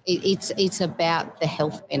 it's about the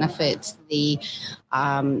health benefits, the,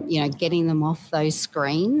 getting them off those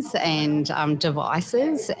screens and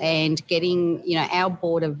devices, and getting, our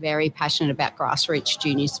board are very passionate about grassroots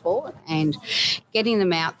junior sport and getting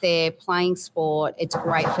them out there playing sport. It's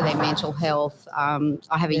great for their mental health.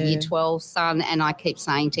 I have a year 12 son, and I keep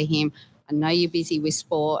saying to him, I know you're busy with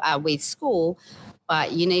sport, with school,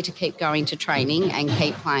 but you need to keep going to training and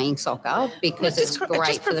keep playing soccer because it's great it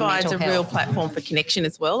just for the provides mental a real health. platform for connection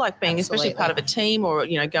as well, like being especially Absolutely. part of a team or,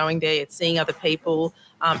 going there, seeing other people.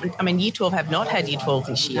 Year 12 have not had year 12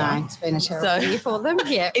 this year. No, it's been a terrible year for them.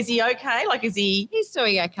 Yeah. Is he okay? He's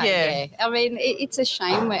doing okay, yeah. I mean, it's a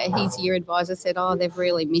shame where his year advisor said, they've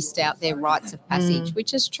really missed out their rites of passage,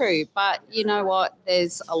 which is true. But you know what?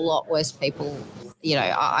 There's a lot worse people.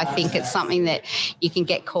 I think it's something that you can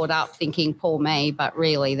get caught up thinking, poor me, but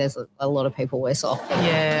really there's a lot of people worse off.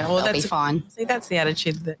 Yeah, well, they'll be fine. See, that's the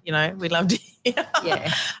attitude that, we love to hear.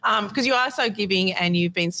 Yeah. Because you are so giving and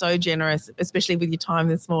you've been so generous, especially with your time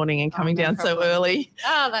this morning and coming down so early.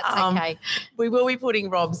 Oh, that's okay. We will be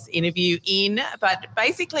putting Rob's interview in, but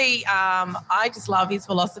basically I just love his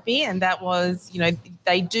philosophy, and that was,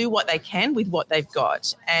 they do what they can with what they've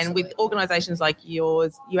got. And Absolutely. with organisations like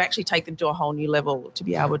yours, you actually take them to a whole new level to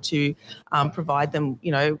be able to provide them,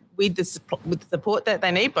 with the support that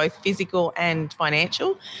they need, both physical and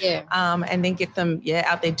financial. Yeah. And then get them,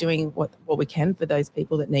 out there doing what we can for those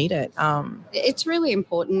people that need it. It's really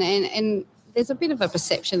important, and there's a bit of a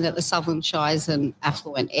perception that the Sutherland Shire is an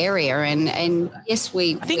affluent area, and yes,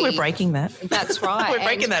 I think we're breaking that. That's right. We're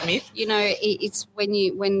breaking that myth. It's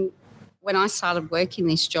when I started working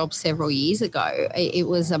this job several years ago, it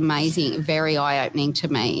was amazing, very eye-opening to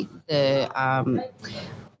me.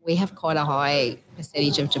 We have quite a high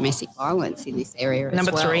percentage of domestic violence in this area as well.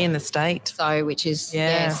 Number 3 in the state. So, which is,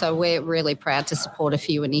 so we're really proud to support a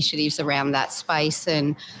few initiatives around that space.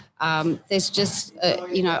 And there's just,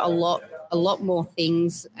 a lot more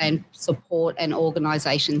things and support and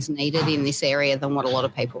organisations needed in this area than what a lot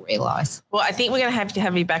of people realise. Well, I think we're going to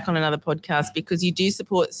have you back on another podcast because you do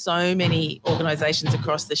support so many organisations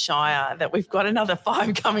across the Shire that we've got another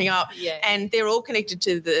 5 coming up. Yeah. And they're all connected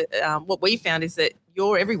to the what we found is that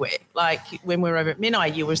you're everywhere. Like when we were over at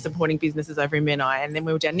Menai, you were supporting businesses over in Menai, and then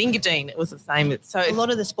we were down in Engadine, it was the same. So A lot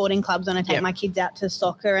of the sporting clubs, when I take my kids out to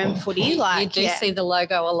soccer and footy, you do see the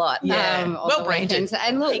logo a lot. Yeah. On Well the branded. weekends.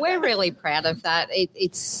 And look, we're really proud of that.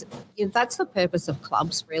 That's the purpose of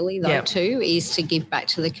clubs, really, though, too, is to give back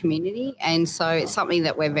to the community. And so it's something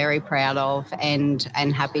that we're very proud of and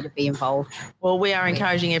happy to be involved. Well, we are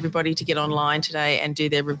encouraging everybody to get online today and do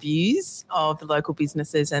their reviews of the local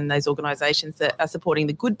businesses and those organisations that are supporting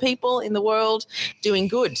the good people in the world doing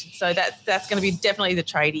good. So that's going to be definitely the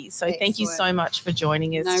tradies. So thank you so much for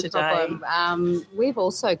joining us today. No problem. We've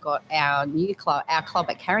also got our new club, our club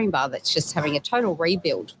at Caringbah, that's just having a total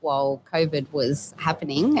rebuild while COVID was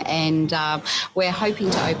happening, and we're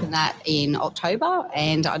hoping to open that in October.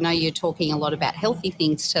 And I know you're talking a lot about healthy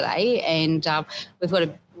things today, and we've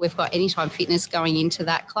got Anytime Fitness going into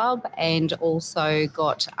that club, and also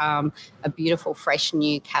got a beautiful fresh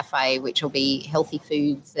new cafe which will be healthy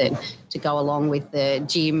foods and to go along with the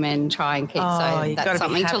gym and try and keep. So that's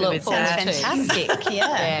something to look forward to. Fantastic,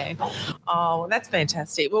 yeah. Oh, that's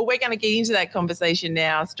fantastic. Well, we're going to get into that conversation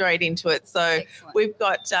now, straight into it. So Excellent. We've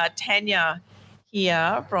got Tanya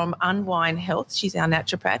here from Unwind Health. She's our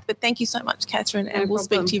naturopath. But thank you so much, Catherine, and we'll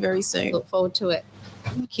speak to you very soon. Look forward to it.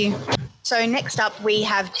 Thank you. So next up we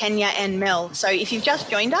have Tanya and Mel. So if you've just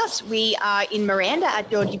joined us, we are in Miranda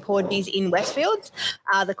at Georgie Porgy's in Westfields.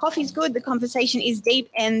 The coffee's good, the conversation is deep,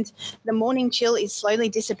 and the morning chill is slowly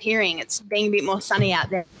disappearing. It's being a bit more sunny out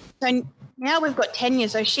there. So now we've got Tanya.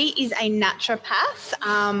 So she is a naturopath.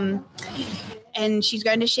 And she's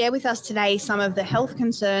going to share with us today some of the health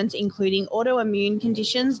concerns, including autoimmune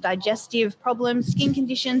conditions, digestive problems, skin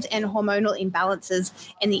conditions, and hormonal imbalances,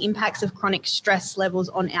 and the impacts of chronic stress levels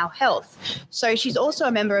on our health. So she's also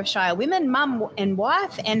a member of Shire Women, mum and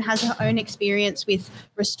wife, and has her own experience with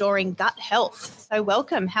restoring gut health. So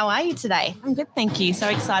welcome. How are you today? I'm good, thank you. So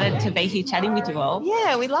excited to be here chatting with you all.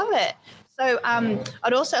 Yeah, we love it. So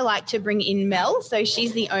I'd also like to bring in Mel. So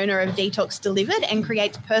she's the owner of Detox Delivered and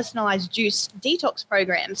creates personalised juice detox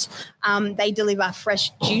programs. They deliver fresh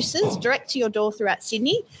juices direct to your door throughout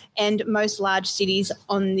Sydney and most large cities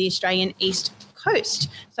on the Australian East Coast.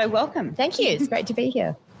 So welcome. Thank you. It's great to be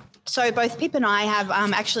here. So both Pip and I have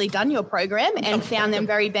actually done your program and found them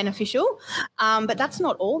very beneficial. But that's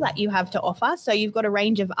not all that you have to offer. So you've got a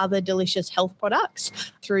range of other delicious health products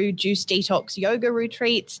through Juice Detox yoga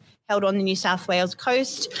retreats held on the New South Wales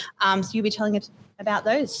coast. So you'll be telling us about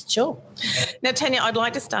those. Sure. Now, Tanya, I'd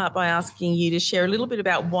like to start by asking you to share a little bit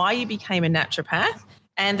about why you became a naturopath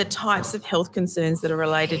and the types of health concerns that are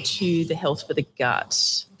related to the health for the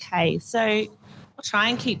gut. Okay, so I'll try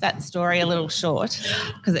and keep that story a little short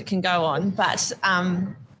because it can go on. But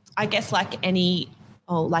I guess like many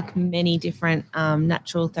different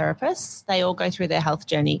natural therapists, they all go through their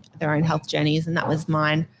own health journeys, and that was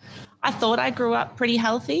mine. I thought I grew up pretty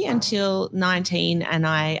healthy until 19, and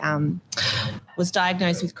I was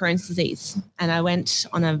diagnosed with Crohn's disease, and I went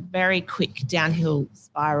on a very quick downhill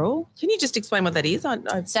spiral. Can you just explain what that is?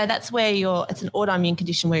 So that's where it's an autoimmune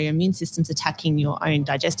condition where your immune system's attacking your own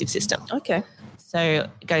digestive system. Okay. So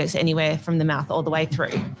it goes anywhere from the mouth all the way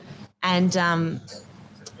through. And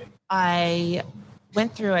I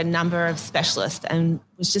went through a number of specialists and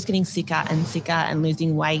was just getting sicker and sicker and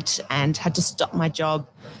losing weight, and had to stop my job,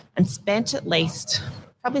 and spent at least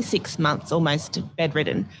probably 6 months almost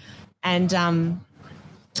bedridden. And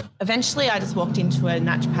eventually I just walked into a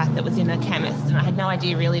naturopath that was in a chemist, and I had no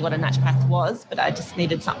idea really what a naturopath was, but I just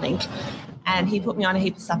needed something. And he put me on a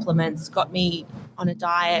heap of supplements, got me on a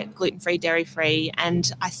diet, gluten-free, dairy-free,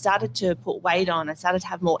 and I started to put weight on. I started to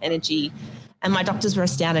have more energy. And my doctors were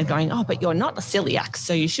astounded, going, "Oh, but you're not a celiac,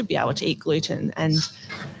 so you should be able to eat gluten." And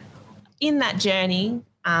in that journey,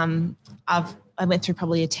 I went through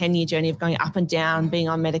probably a 10-year journey of going up and down, being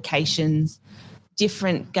on medications,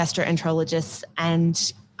 different gastroenterologists,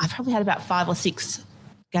 and I've probably had about 5 or 6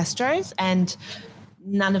 gastros, and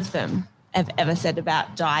none of them have ever said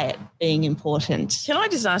about diet being important. Can I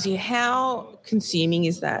just ask you, how consuming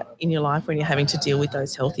is that in your life when you're having to deal with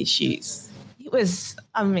those health issues? It was,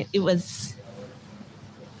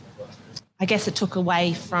 I guess it took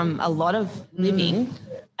away from a lot of living.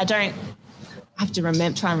 I don't have to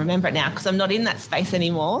try and remember it now because I'm not in that space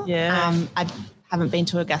anymore. Yeah. I haven't been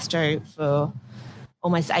to a gastro for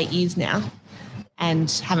almost 8 years now, and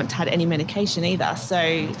haven't had any medication either.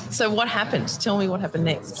 So what happened? Tell me what happened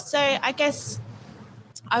next. So I guess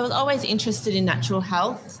I was always interested in natural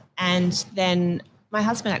health, and then my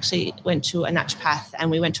husband actually went to a naturopath, and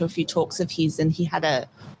we went to a few talks of his, and he had a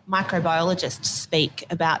microbiologist speak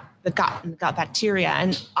about the gut and the gut bacteria,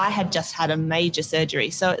 and I had just had a major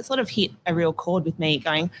surgery. So it sort of hit a real chord with me,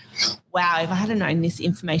 going, wow, if I had known this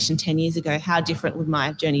information 10 years ago, how different would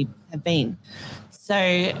my journey have been?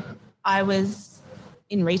 So I was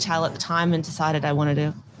in retail at the time and decided I wanted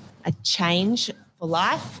a change for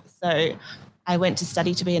life. So I went to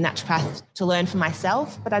study to be a naturopath to learn for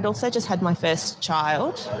myself, but I'd also just had my first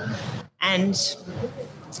child, and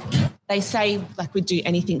they say like we'd do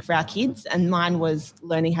anything for our kids, and mine was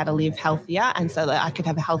learning how to live healthier, and so that I could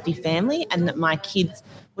have a healthy family and that my kids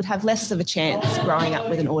would have less of a chance growing up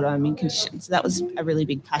with an autoimmune condition. So that was a really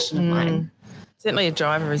big passion of mine. Certainly a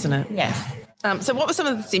driver, isn't it? Yeah. So what were some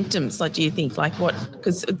of the symptoms, like, do you think, like what,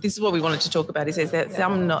 because this is what we wanted to talk about, is there's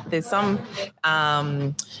some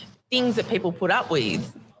things that people put up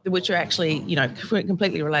with which are actually,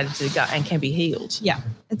 completely related to the gut and can be healed. Yeah.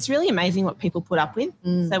 It's really amazing what people put up with.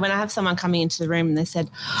 So when I have someone coming into the room and they said,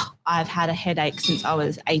 I've had a headache since I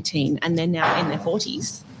was 18, and they're now in their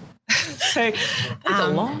 40s. So that's a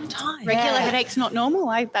long time. Regular headache's not normal.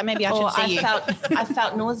 Maybe I should see you. I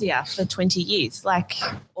felt nausea for 20 years,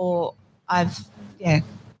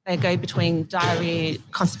 they go between diarrhea,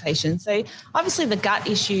 constipation. So obviously the gut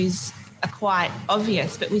issues are quite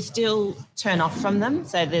obvious, but we still turn off from them.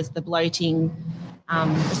 So there's the bloating,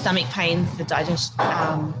 the stomach pains, the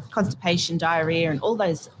constipation, diarrhea, and all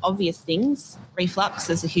those obvious things. Reflux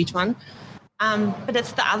is a huge one. But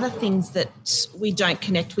it's the other things that we don't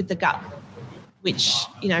connect with the gut, which,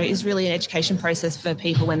 is really an education process for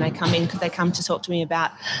people when they come in, because they come to talk to me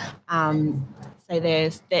about, say,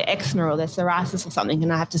 their eczema or their psoriasis or something,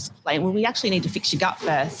 and I have to explain, well, we actually need to fix your gut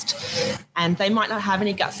first. And they might not have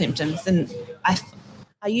any gut symptoms. And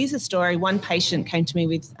I use a story. One patient came to me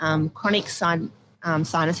with chronic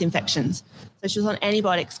sinus infections. So she was on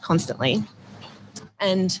antibiotics constantly.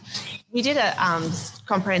 And we did a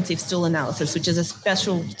comprehensive stool analysis, which is a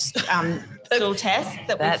special stool test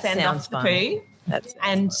that we send off the poo.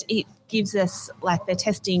 And it gives us, they're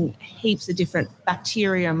testing heaps of different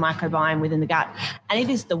bacteria and microbiome within the gut. And it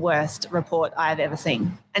is the worst report I've ever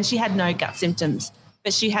seen. And she had no gut symptoms,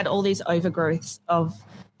 but she had all these overgrowths of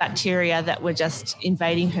bacteria that were just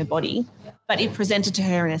invading her body. But it presented to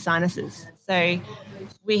her in her sinuses. So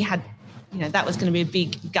we had, that was going to be a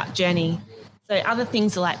big gut journey. So other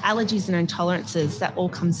things are like allergies and intolerances, that all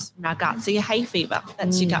comes from our gut. So your hay fever,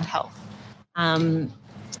 that's your gut health.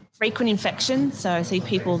 Frequent infections. So I see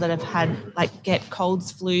people that have had get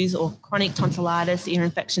colds, flus, or chronic tonsillitis, ear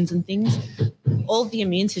infections and things. All the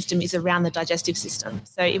immune system is around the digestive system.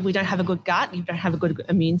 So if we don't have a good gut, you don't have a good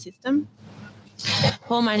immune system.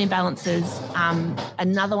 Hormone imbalances.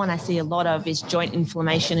 Another one I see a lot of is joint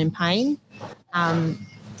inflammation and pain.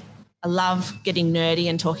 I love getting nerdy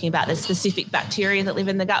and talking about the specific bacteria that live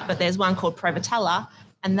in the gut, but there's one called Prevotella,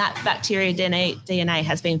 and that bacteria DNA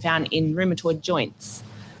has been found in rheumatoid joints.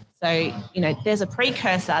 So, there's a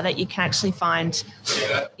precursor that you can actually find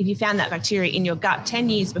if you found that bacteria in your gut 10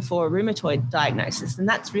 years before a rheumatoid diagnosis. And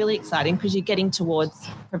that's really exciting because you're getting towards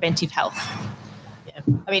preventive health. Yeah.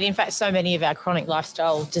 I mean, in fact, so many of our chronic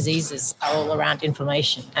lifestyle diseases are all around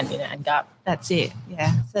inflammation and gut. That's it,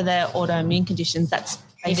 yeah. So they're autoimmune conditions. That's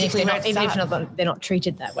basically even if they're not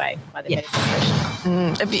treated that way by the medical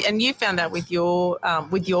profession. And you found out with your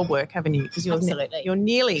work, haven't you? Because you're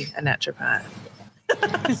nearly a naturopath.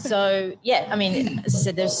 So, yeah, I mean, as I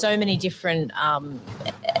said, there's so many different,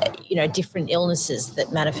 different illnesses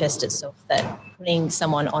that manifest itself that putting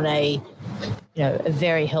someone on a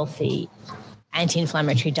very healthy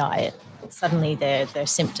anti-inflammatory diet, suddenly their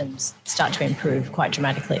symptoms start to improve quite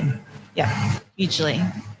dramatically. Yeah, usually.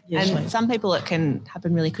 And some people it can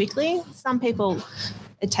happen really quickly. Some people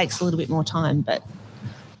it takes a little bit more time, but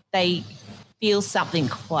they feel something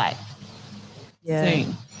quite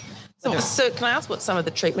soon. So can I ask what some of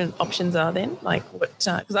the treatment options are then? Like what,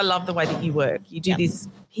 because I love the way that you work. You do this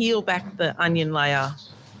peel back the onion layer.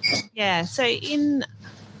 Yeah, so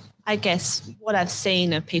I guess what I've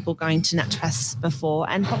seen of people going to naturopaths before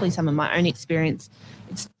and probably some of my own experience,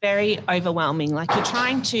 it's very overwhelming. Like you're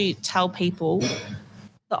trying to tell people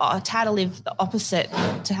how to live the opposite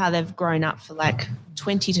to how they've grown up for like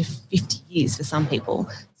 20 to 50 years for some people.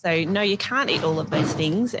 So no, you can't eat all of those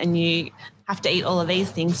things and you have to eat all of these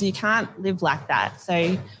things. You can't live like that.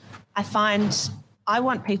 So I find I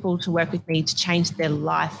want people to work with me to change their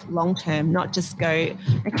life long term, not just go,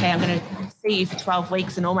 okay, I'm going to see you for 12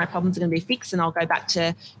 weeks and all my problems are going to be fixed and I'll go back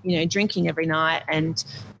to, drinking every night and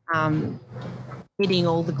eating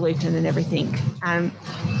all the gluten and everything.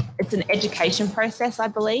 It's an education process, I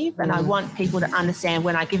believe, and I want people to understand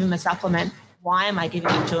when I give them a supplement, why am I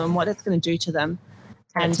giving it to them, what it's going to do to them.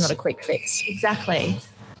 And it's not a quick fix. Exactly.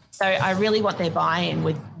 So I really want their buy-in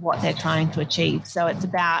with what they're trying to achieve. So it's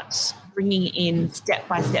about bringing in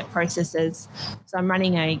step-by-step processes. So I'm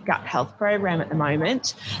running a gut health program at the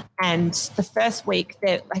moment. And the first week,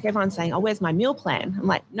 like everyone's saying, oh, where's my meal plan? I'm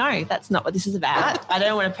like, no, that's not what this is about. I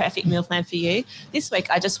don't want a perfect meal plan for you. This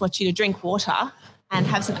week, I just want you to drink water and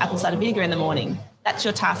have some apple cider vinegar in the morning. That's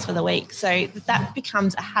your task for the week. So that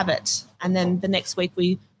becomes a habit. And then the next week,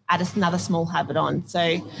 we add another small habit on. So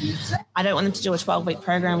I don't want them to do a 12-week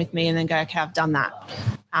program with me and then go, okay, I've done that.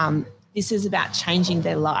 This is about changing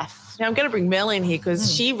their life. Now I'm going to bring Mel in here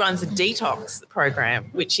because she runs a detox program,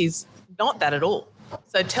 which is not that at all.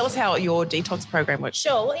 So tell us how your detox program works.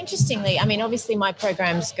 Sure. Well, interestingly, I mean, obviously my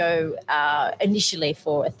programs go initially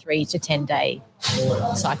for a 3 to 10 day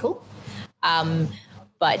cycle.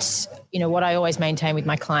 But, what I always maintain with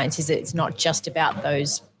my clients is that it's not just about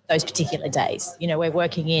those particular days. We're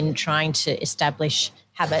working in trying to establish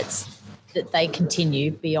habits that they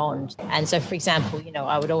continue beyond. And so, for example,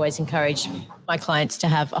 I would always encourage my clients to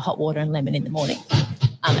have a hot water and lemon in the morning.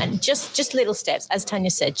 And just little steps, as Tanya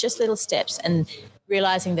said, just little steps, and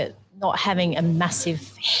realising that not having a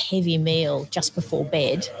massive, heavy meal just before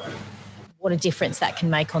bed, what a difference that can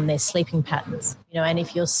make on their sleeping patterns. And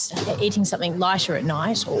if you're eating something lighter at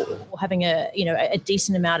night or having a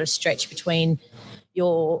decent amount of stretch between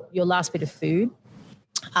your last bit of food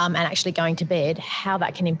and actually going to bed, how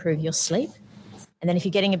that can improve your sleep. And then if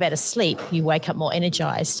you're getting a better sleep, you wake up more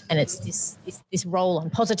energized, and it's this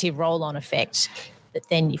positive roll-on effect that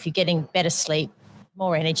then if you're getting better sleep,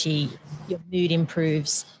 more energy, your mood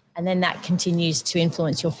improves, and then that continues to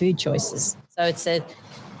influence your food choices. So it's a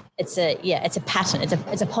pattern.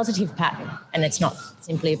 It's a positive pattern, and it's not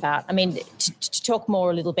simply about. I mean, to talk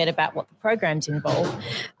more a little bit about what the programs involve.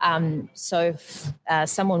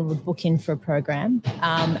 Someone would book in for a program,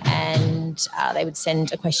 and they would send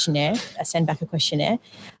back a questionnaire,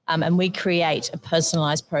 and we create a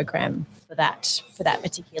personalised program for that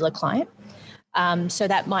particular client. So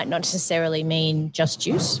that might not necessarily mean just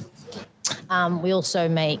juice. We also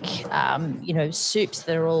make soups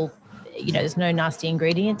that are all. There's no nasty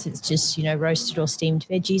ingredients. It's just, roasted or steamed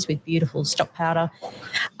veggies with beautiful stock powder.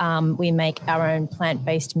 We make our own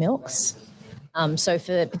plant-based milks. So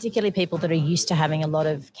for particularly people that are used to having a lot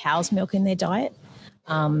of cow's milk in their diet,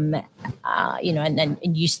 their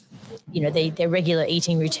regular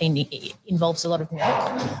eating routine involves a lot of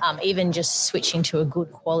milk. Even just switching to a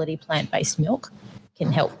good quality plant-based milk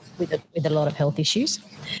can help with a lot of health issues.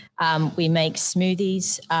 We make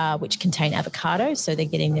smoothies which contain avocado, so they're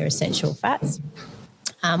getting their essential fats.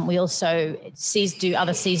 We also do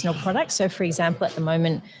other seasonal products. So, for example, at the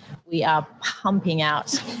moment, we are pumping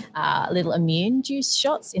out little immune juice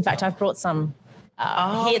shots. In fact, I've brought some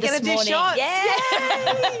here this morning. Shots. Yeah,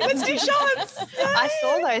 let's do shots. I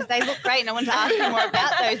saw those. They look great, and I wanted to ask you more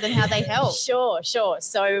about those and how they help. Sure.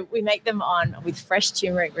 So we make them on with fresh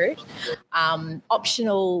turmeric root,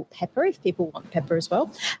 optional pepper if people want pepper as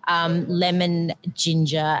well, lemon,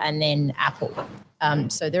 ginger, and then apple.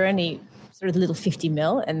 So they're only sort of the little 50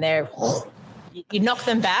 ml, and they're you knock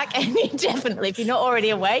them back, and you definitely, if you're not already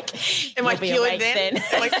awake, Am I cured then?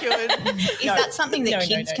 Am I cured? Is that something that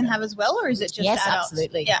kids can have as well, or is it just yes, adults?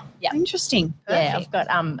 absolutely. Yeah. Yeah. Interesting. Perfect. Yeah, I've got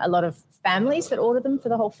a lot of families that order them for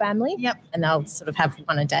the whole family. Yep. And they'll sort of have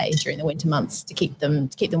one a day during the winter months to keep them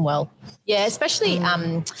well. Yeah, especially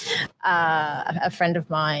a friend of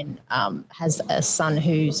mine has a son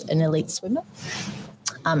who's an elite swimmer,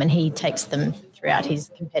 and he takes them throughout his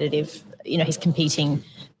competitive, his competing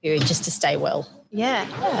period just to stay well. Yeah.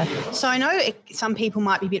 So I know some people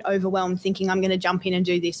might be a bit overwhelmed thinking I'm going to jump in and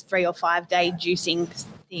do this 3 or 5 day juicing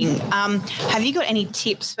thing. Have you got any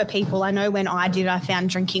tips for people? I know when I did, I found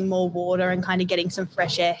drinking more water and kind of getting some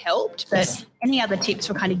fresh air helped, but Yes. any other tips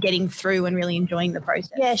for kind of getting through and really enjoying the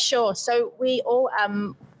process? Yeah, sure. So we all,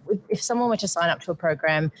 if someone were to sign up to a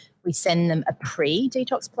program, we send them a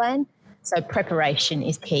pre-detox plan. So preparation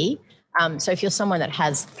is key. So if you're someone that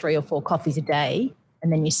has 3 or 4 coffees a day,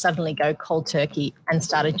 and then you suddenly go cold turkey and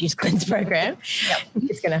start a juice cleanse program,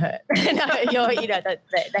 it's going to hurt.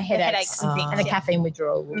 The headaches and the caffeine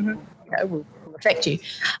withdrawal will affect you.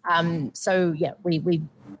 We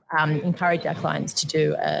encourage our clients to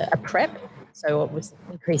do a prep. So it was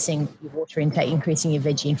increasing your water intake, increasing your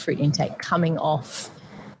veggie and fruit intake, coming off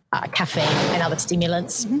caffeine and other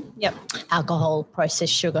stimulants, alcohol,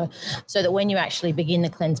 processed sugar, so that when you actually begin the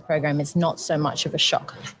cleanse program, it's not so much of a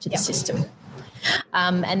shock to the system.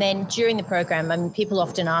 And then during the program, people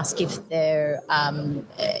often ask if they're,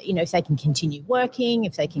 if they can continue working,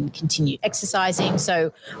 if they can continue exercising.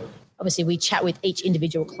 So obviously we chat with each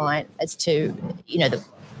individual client as to,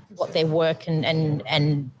 what their work and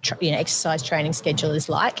exercise training schedule is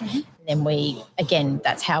like. And then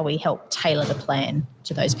that's how we help tailor the plan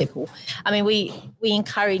to those people. I mean, we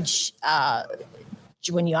encourage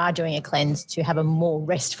when you are doing a cleanse to have a more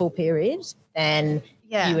restful period than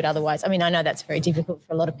you would otherwise. I mean, I know that's very difficult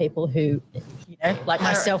for a lot of people who, like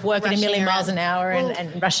myself, working a million miles an hour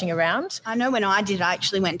and rushing around. I know when I did, I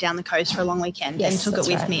actually went down the coast for a long weekend and took it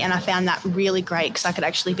with me, and I found that really great because I could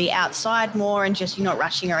actually be outside more and just not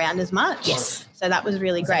rushing around as much. Yes. So that was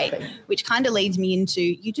really great, which kind of leads me into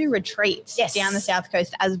you do retreats down the South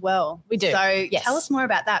Coast as well. We do. So tell us more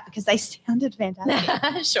about that because they sounded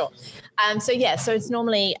fantastic. Sure. So it's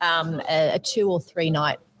normally a 2 or 3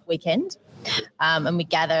 night weekend. And we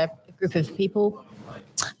gather a group of people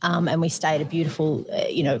and we stay at a beautiful,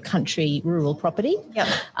 country rural property. Yep.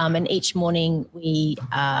 And each morning we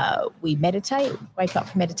meditate, wake up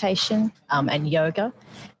for meditation and yoga.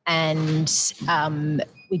 And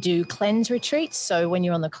we do cleanse retreats. So when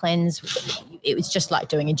you're on the cleanse, it was just like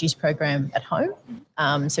doing a juice program at home.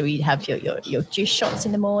 So we have your juice shots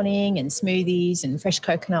in the morning and smoothies and fresh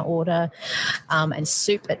coconut water and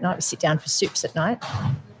soup at night. We sit down for soups at night.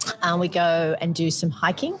 We go and do some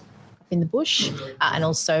hiking up in the bush, and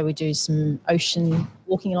also we do some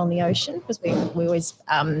walking along the ocean because we always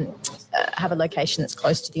have a location that's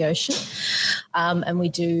close to the ocean. And we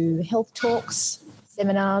do health talks,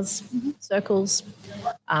 seminars, circles,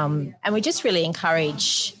 and we just really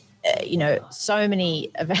encourage, so many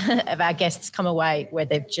of our guests come away where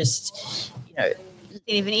they've just,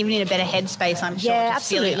 even in a better headspace, I'm sure. Yeah,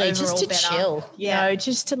 absolutely. Just to better. chill,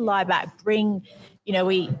 just to lie back, we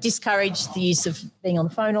discourage the use of being on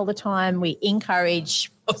the phone all the time. We encourage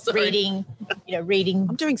reading, reading.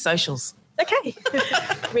 I'm doing socials. Okay.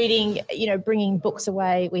 Reading, bringing books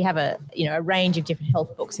away. We have a range of different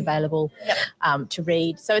health books available to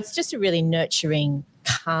read. So it's just a really nurturing,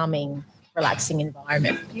 calming, relaxing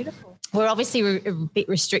environment. Beautiful. We're obviously a bit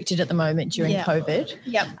restricted at the moment during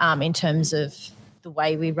COVID in terms of the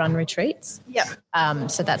way we run retreats.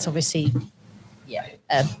 So that's obviously, just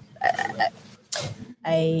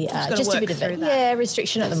a bit of a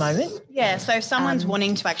restriction at the moment. Yeah, so if someone's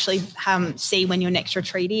wanting to actually see when your next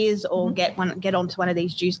retreat is or get onto one of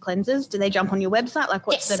these juice cleanses, do they jump on your website? Like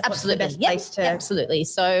what's the best place to? Absolutely.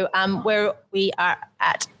 So we are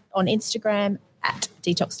on Instagram at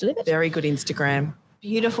Detox Delivered. Very good Instagram.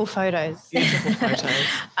 Beautiful photos. She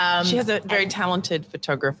has a very talented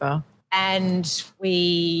photographer. And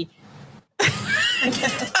we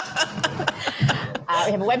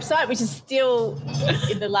we have a website which is still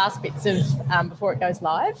in the last bits of before it goes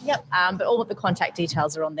live. But all of the contact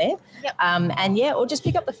details are on there. Or just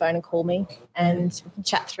pick up the phone and call me and we can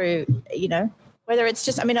chat through, whether it's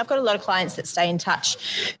just, I've got a lot of clients that stay in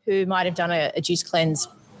touch who might have done a juice cleanse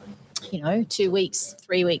 2 weeks,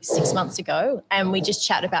 3 weeks, 6 months ago, and we just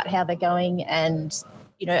chat about how they're going. And,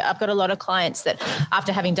 I've got a lot of clients that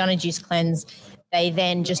after having done a juice cleanse, they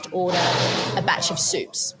then just order a batch of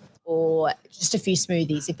soups or just a few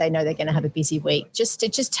smoothies if they know they're going to have a busy week.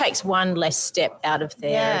 It just takes one less step out of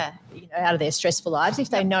their out of their stressful lives.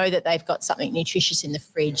 If they know that they've got something nutritious in the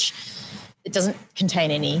fridge that doesn't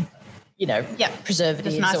contain any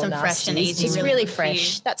preservatives, just nice or and fresh and easy. It's really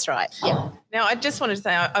fresh. That's right. Yeah. Now, I just wanted to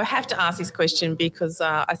say I have to ask this question because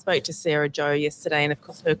I spoke to Sarah Jo yesterday, and of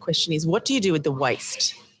course her question is, what do you do with the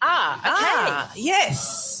waste? Okay.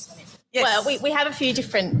 Yes. Well, we have a few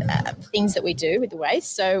different things that we do with the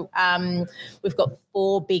waste. So we've got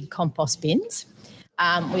 4 big compost bins.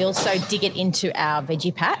 We also dig it into our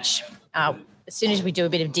veggie patch. As soon as we do a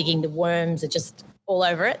bit of digging, the worms are just all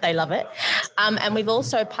over it. They love it. And we've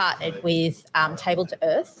also partnered with Table to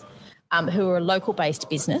Earth, who are a local-based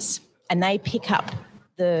business, and they pick up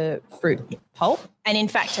the fruit pulp. And in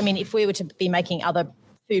fact, if we were to be making other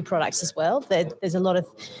food products as well, there's a lot of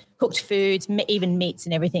cooked foods, even meats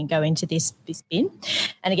and everything go into this bin,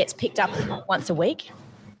 and it gets picked up once a week,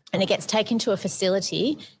 and it gets taken to a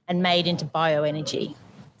facility and made into bioenergy.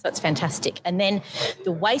 So it's fantastic. And then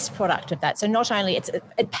the waste product of that, so not only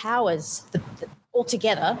it powers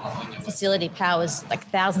altogether, the facility powers like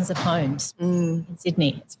thousands of homes in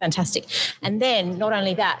Sydney. It's fantastic. And then not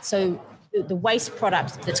only that, so the waste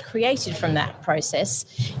product that's created from that process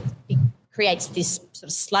creates this sort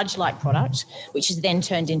of sludge-like product, which is then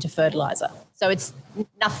turned into fertiliser. So it's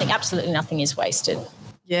absolutely nothing is wasted.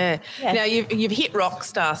 Yeah. Now, you've hit rock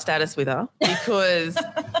star status with her because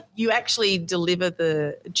you actually deliver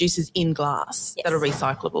the juices in glass that are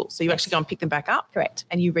recyclable. So you actually go and pick them back up. Correct.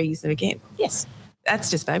 And you reuse them again. Yes. That's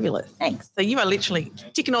just fabulous. Thanks. So you are literally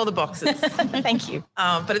ticking all the boxes. Thank you.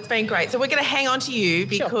 But it's been great. So we're going to hang on to you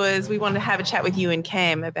because we want to have a chat with you and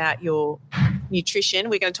Cam about your nutrition.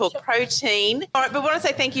 We're going to talk protein. All right, but I want to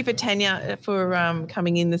say thank you for Tanya for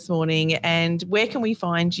coming in this morning. And where can we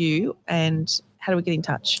find you and how do we get in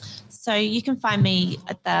touch? So you can find me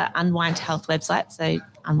at the Unwind Health website, so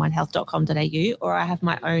unwindhealth.com.au, or I have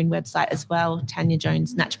my own website as well,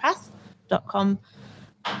 tanyajonesnaturopath.com.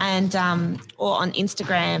 and or on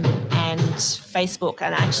Instagram and Facebook.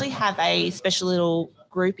 And I actually have a special little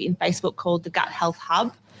group in Facebook called the Gut Health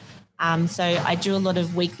Hub. So I do a lot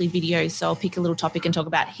of weekly videos. So I'll pick a little topic and talk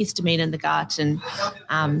about histamine in the gut and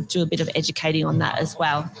do a bit of educating on that as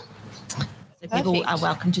well. So people are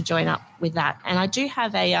welcome to join up with that. And I do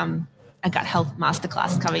have a gut health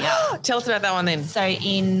masterclass coming up. Tell us about that one then. So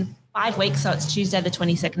in 5 weeks, so it's Tuesday the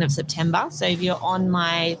 22nd of September. So if you're on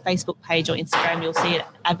my Facebook page or Instagram, you'll see it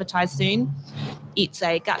advertised soon. It's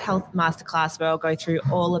a gut health masterclass where I'll go through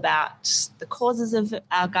all about the causes of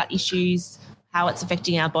our gut issues, how it's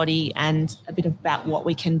affecting our body, and a bit about what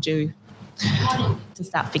we can do to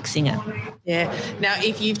start fixing it. Yeah. Now,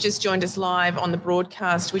 if you've just joined us live on the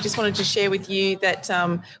broadcast, we just wanted to share with you that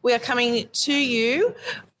we are coming to you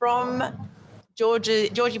from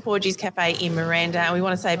Georgie Porgy's Cafe in Miranda. And we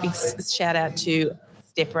want to say a big shout out to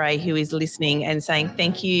Steph Ray, who is listening and saying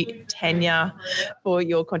thank you, Tanya, for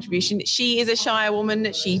your contribution. She is a Shire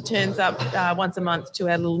woman. She turns up once a month to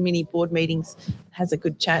our little mini board meetings, has a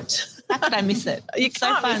good chat. How could I miss it? You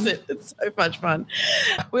can't miss it. It's so much fun.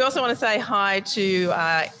 We also want to say hi to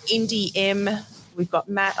Indy M. We've got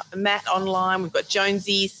Matt online. We've got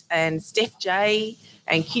Jonesy and Steph J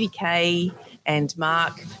and Kitty K and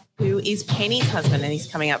Mark, who is Penny's husband, and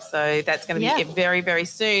he's coming up. So that's going to be very, very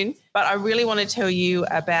soon. But I really want to tell you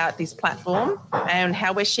about this platform and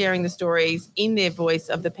how we're sharing the stories in their voice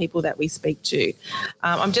of the people that we speak to.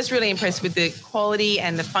 I'm just really impressed with the quality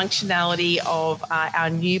and the functionality of our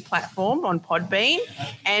new platform on Podbean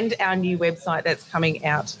and our new website that's coming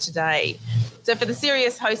out today. So for the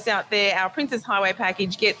serious hosts out there, our Princess Highway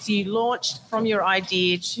package gets you launched from your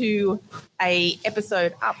idea to a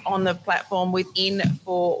episode up on the platform within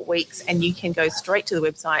 4 weeks, and you can go straight to the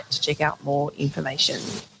website to check out more information.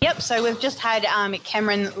 Yep, so we've just had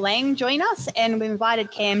Cameron Lang join us, and we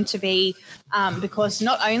invited Cam to be, because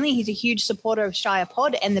not only he's a huge supporter of Shire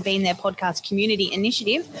Pod and the Being There podcast community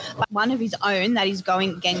initiative, but one of his own that is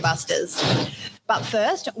going gangbusters. But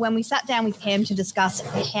first, when we sat down with Cam to discuss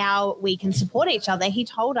how we can support each other, he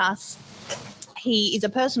told us he is a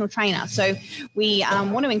personal trainer. So we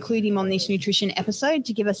want to include him on this nutrition episode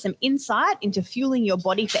to give us some insight into fueling your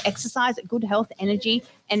body for exercise, good health, energy,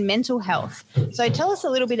 and mental health. So tell us a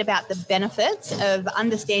little bit about the benefits of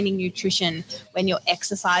understanding nutrition when you're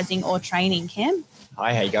exercising or training, Cam.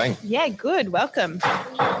 Hi, how you going? Yeah, good. Welcome.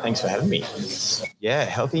 Thanks for having me. Yeah,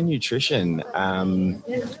 healthy nutrition.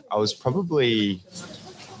 I was probably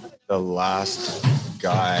the last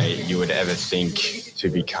guy you would ever think to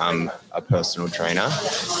become a personal trainer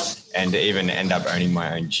and even end up owning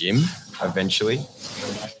my own gym eventually.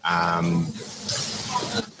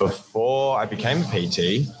 Before I became a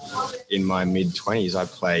PT, in my mid-20s, I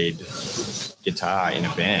played guitar in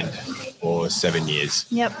a band for 7 years.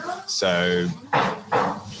 Yep. So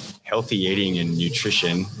healthy eating and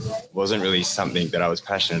nutrition wasn't really something that I was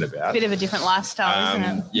passionate about. Bit of a different lifestyle,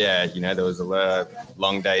 isn't it? Yeah, there was a lot of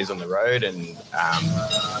long days on the road and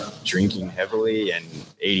drinking heavily and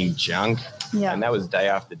eating junk. Yeah. And that was day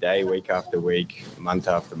after day, week after week, month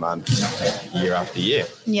after month, year after year.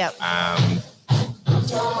 Yep.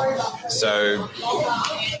 So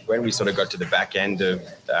when we sort of got to the back end of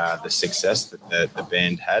the success that the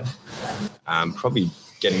band had, probably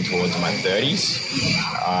getting towards my 30s,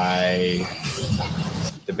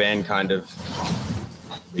 the band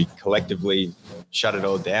we collectively shut it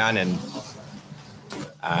all down, and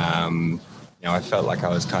I felt like I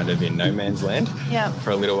was kind of in no man's land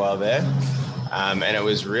for a little while there. And it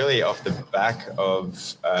was really off the back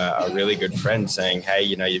of a really good friend saying, hey,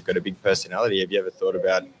 you've got a big personality. Have you ever thought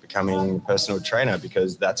about becoming a personal trainer?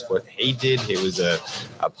 Because that's what he did. He was a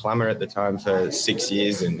plumber at the time for 6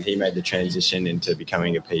 years, and he made the transition into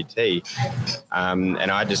becoming a PT. And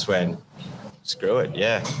I just went, screw it.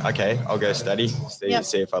 Yeah, okay, I'll go study,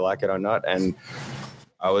 see if I like it or not. And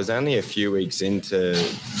I was only a few weeks into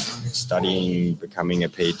studying, becoming a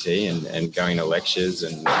PT and going to lectures,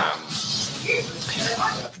 and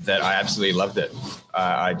that I absolutely loved it.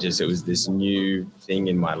 It was this new thing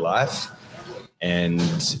in my life, and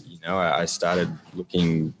I started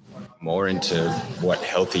looking more into what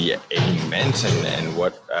healthy eating meant and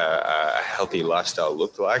what a healthy lifestyle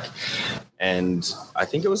looked like. And I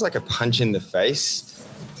think it was like a punch in the face,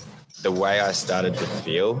 the way I started to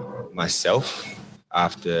feel myself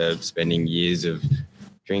after spending years of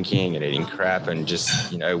drinking and eating crap and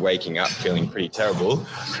just, waking up feeling pretty terrible.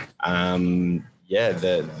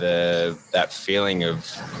 That feeling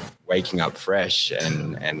of waking up fresh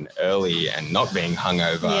and early and not being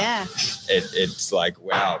hungover. Yeah. It's like,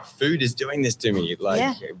 wow, food is doing this to me.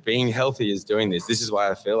 Like being healthy is doing this. This is why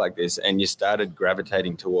I feel like this. And you started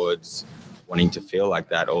gravitating towards wanting to feel like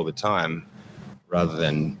that all the time rather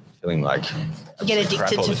than feeling like you get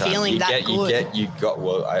addicted to feeling that good.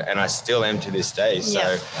 And I still am to this day. So,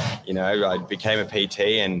 I became a PT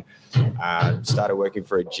and started working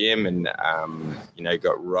for a gym and,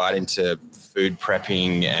 got right into food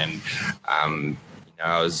prepping. And,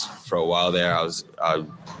 I was, for a while there,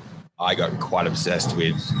 I got quite obsessed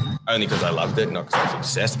with, only because I loved it, not because I was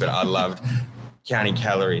obsessed, but I loved counting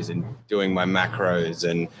calories and doing my macros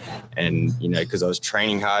and because I was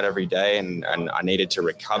training hard every day and I needed to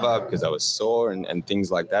recover because I was sore and things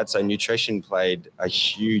like that. So nutrition played a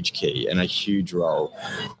huge key and a huge role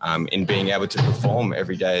in being able to perform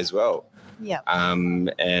every day as well. Yeah.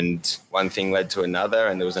 And one thing led to another,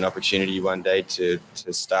 and there was an opportunity one day to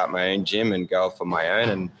start my own gym and go off on my own,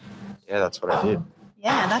 and that's what I did.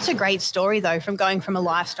 Yeah, that's a great story, though, from going from a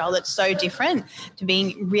lifestyle that's so different to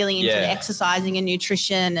being really into exercising and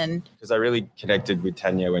nutrition. And because I really connected with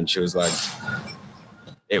Tanya when she was like,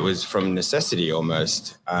 it was from necessity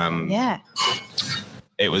almost.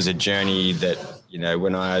 It was a journey that,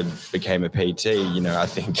 when I became a PT, I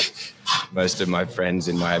think most of my friends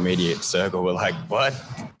in my immediate circle were like, what?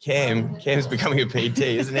 Cam's becoming a PT.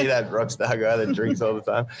 Isn't he that rock star guy that drinks all the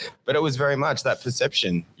time? But it was very much that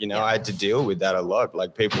perception. I had to deal with that a lot.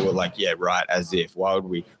 Like people were like, yeah, right, as if. Why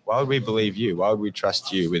would we believe you? Why would we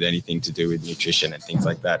trust you with anything to do with nutrition and things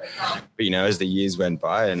like that? But, as the years went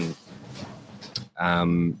by and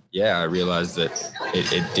I realized that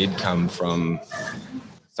it did come from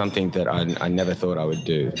something that I never thought I would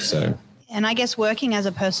do. So. And I guess working as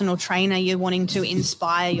a personal trainer, you're wanting to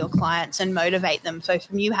inspire your clients and motivate them. So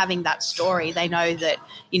from you having that story, they know that,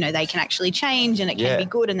 they can actually change and it can be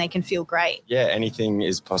good and they can feel great. Yeah, anything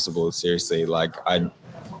is possible, seriously. Like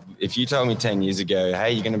if you told me 10 years ago,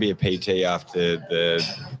 hey, you're going to be a PT after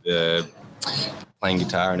the playing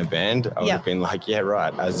guitar in a band, I would have been like, yeah,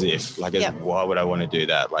 right, as if. Like, why would I want to do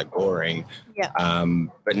that? Like, boring. Yeah.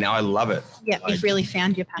 But now I love it. Yeah, you've really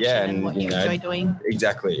found your passion and what you enjoy doing.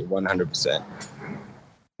 Exactly, 100%.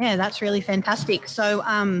 Yeah, that's really fantastic. So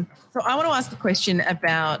I want to ask the question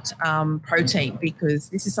about protein, because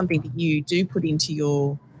this is something that you do put into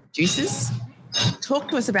your juices. Talk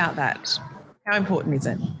to us about that. How important is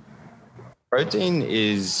it? Protein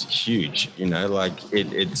is huge,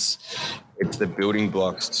 it's the building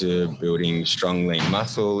blocks to building strong, lean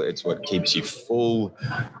muscle. It's what keeps you full,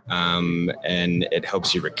 and it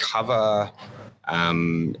helps you recover.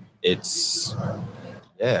 It's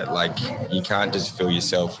yeah, like you can't just fill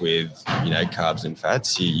yourself with, carbs and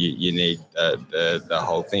fats. You need the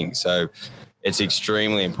whole thing. So it's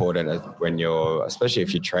extremely important when especially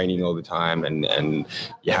if you're training all the time and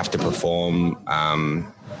you have to perform.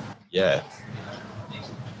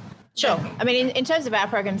 Sure. I mean, in terms of our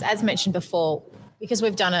programs, as mentioned before, because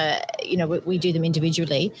we've done we do them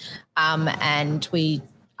individually, and we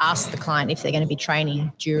ask the client if they're going to be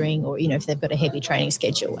training during, or if they've got a heavy training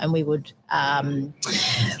schedule, and we would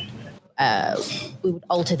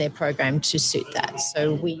alter their program to suit that.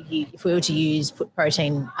 So if we were to put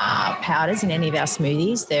protein powders in any of our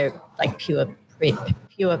smoothies, they're like pure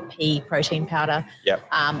pea protein powder,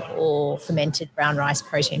 or fermented brown rice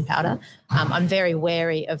protein powder. I'm very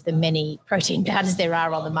wary of the many protein powders there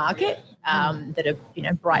are on the market that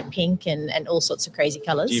are bright pink and all sorts of crazy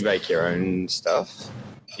colours. Do you make your own stuff?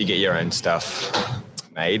 Do you get your own stuff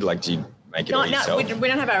made? Like, do you make it all yourself? We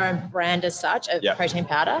don't have our own brand as such of protein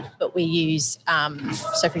powder, but we use,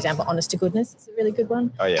 so for example, Honest to Goodness is a really good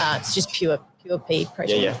one. Oh, yeah. It's just pure pea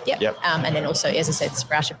protein. Yep. And then also, as I said,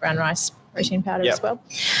 Sprouted brown rice protein powder as well.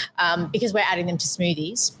 Because we're adding them to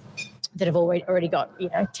smoothies that have already got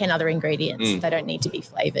 10 other ingredients. They don't need to be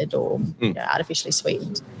flavoured or artificially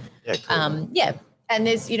sweetened. Yeah, cool. And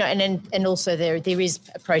there's and also there is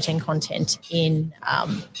a protein content in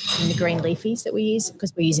the green leafies that we use,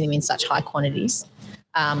 because we're using them in such high quantities.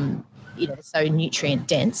 So nutrient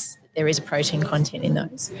dense. There is a protein content in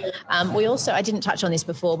those. We also, I didn't touch on this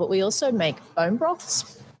before, but we also make bone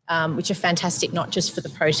broths, which are fantastic not just for the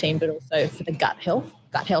protein but also for the gut health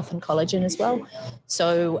and collagen as well.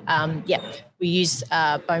 So we use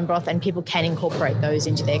bone broth, and people can incorporate those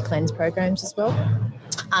into their cleanse programs as well.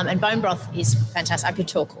 And bone broth is fantastic. I could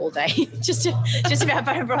talk all day just about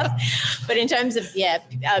bone broth. But in terms of,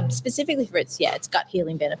 specifically for its gut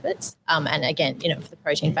healing benefits, and again, for the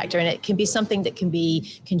protein factor, and it can be something that can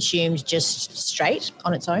be consumed just straight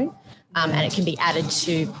on its own. And it can be added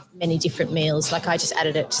to many different meals. Like I just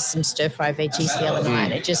added it to some stir-fry veggies the other night.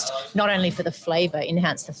 And it just, not only for the flavour,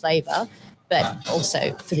 enhance the flavour, but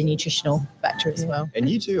also for the nutritional factor as well. And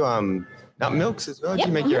you do nut milks as well? Yep. Do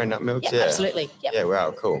you make your own nut milks? Yeah, absolutely. Yep. Yeah,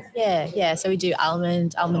 wow, cool. Yeah. So we do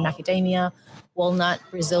almond macadamia, walnut,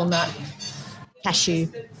 Brazil nut, cashew,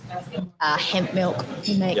 hemp milk.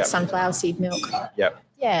 We make sunflower seed milk. Yep.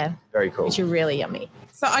 Yeah. Very cool. Which are really yummy.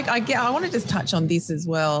 So I want to just touch on this as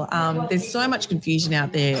well. There's so much confusion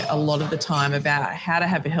out there a lot of the time about how to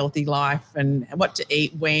have a healthy life and what to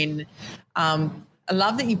eat when. I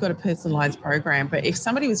love that you've got a personalised program, but if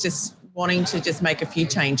somebody was just wanting to just make a few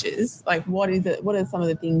changes, like what are some of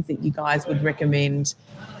the things that you guys would recommend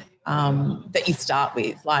that you start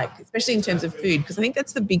with, like especially in terms of food, because I think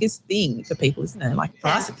that's the biggest thing for people, isn't it? Like for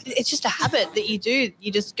us, it's just a habit that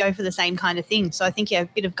you just go for the same kind of thing. So I think a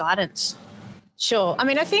bit of guidance. Sure. I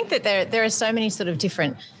mean, I think that there are so many sort of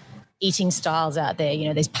different eating styles out there.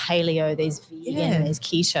 There's paleo, there's vegan, there's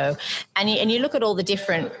keto, and you look at all the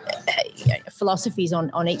different philosophies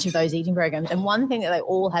on each of those eating programs, and one thing that they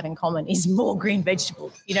all have in common is more green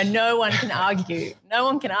vegetables. No one can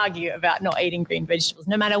argue about not eating green vegetables,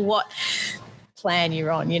 no matter what plan you're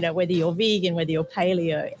on. Whether you're vegan, whether you're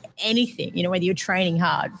paleo, anything. Whether you're training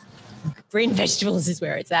hard, green vegetables is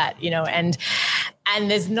where it's at. And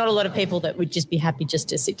there's not a lot of people that would just be happy just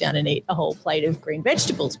to sit down and eat a whole plate of green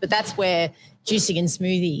vegetables. But that's where juicing and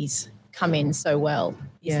smoothies come in so well,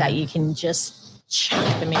 is that you can just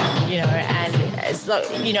chuck them in, and it's like,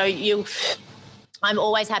 I'm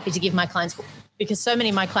always happy to give my clients, because so many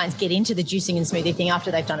of my clients get into the juicing and smoothie thing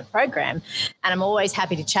after they've done a program, and I'm always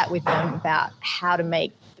happy to chat with them about how to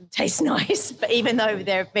make them taste nice, but even though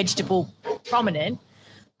they're vegetable prominent,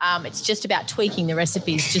 it's just about tweaking the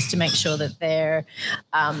recipes just to make sure that they're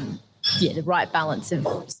the right balance of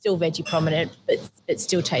still veggie prominent, but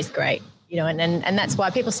still taste great. And that's why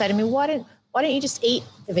people say to me, why don't you just eat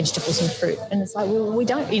the vegetables and fruit? And it's like, well, we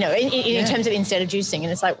don't, in terms of instead of juicing.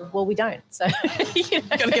 And it's like, well, we don't. So you've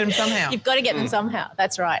got to get them somehow. You've got to get them somehow.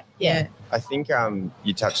 That's right. Yeah. I think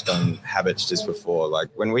you touched on habits just before. Like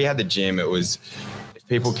when we had the gym, it was,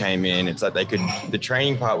 people came in, it's like the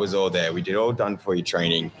training part was all there. We did all done for you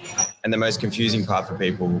training. And the most confusing part for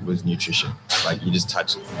people was nutrition. Like you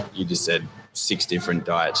just said 6 different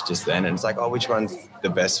diets just then. And it's like, oh, which one's the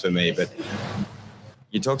best for me? But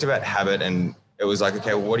you talked about habit, and it was like,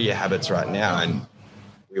 okay, well, what are your habits right now? And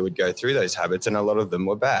we would go through those habits, and a lot of them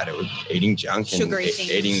were bad. It was eating junk sugar and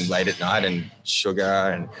eating late at night, and sugar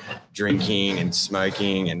and drinking and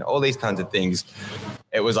smoking and all these kinds of things.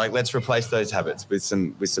 It was like, let's replace those habits with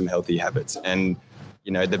some healthy habits. And,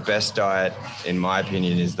 the best diet, in my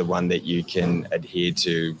opinion, is the one that you can adhere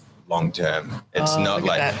to long term. It's not look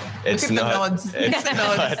like at that. it's Look at the not nods. it's The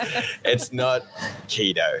not nods. it's not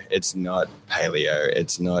keto. It's not paleo.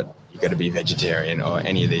 It's not you got to be vegetarian or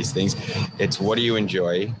any of these things. It's what do you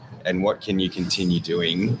enjoy and what can you continue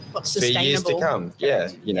doing What's for years to sustainable. come. Yeah,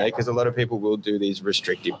 you know, because a lot of people will do these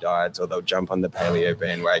restrictive diets or they'll jump on the paleo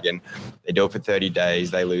bandwagon. They do it for 30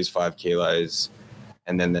 days, they lose 5 kilos,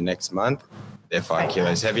 and then the next month they're 5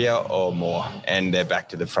 kilos heavier or more, and they're back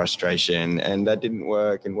to the frustration and that didn't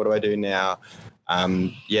work and what do I do now?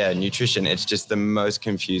 Nutrition, it's just the most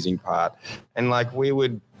confusing part. And like we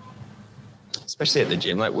would, especially at the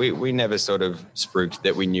gym, like we never sort of spruiked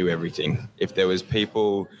that we knew everything. If there was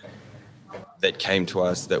people that came to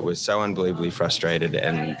us that were so unbelievably frustrated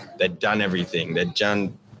and they'd done everything, they'd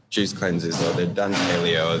done juice cleanses or they'd done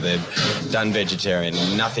paleo or they'd done vegetarian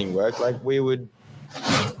and nothing worked, like we would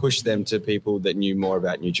push them to people that knew more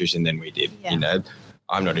about nutrition than we did. Yeah. You know,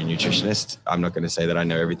 I'm not a nutritionist. I'm not going to say that I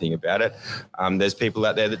know everything about it. There's people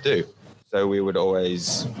out there that do. So we would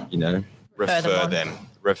always, you know, refer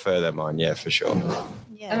them on. Yeah, for sure.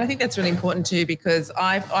 Yeah. And I think that's really important too, because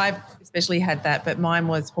I've especially had that, but mine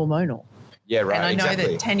was hormonal. Yeah, right. And I know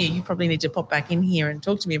exactly. that Tanya, you probably need to pop back in here and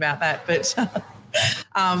talk to me about that. But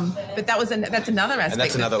that's another aspect. And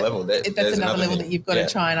that's another level. That's another level that you've got to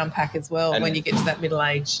try and unpack as well And- when you get to that middle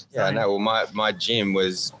age. Yeah, So- no. Well, my gym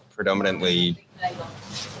was predominantly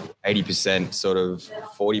 80% sort of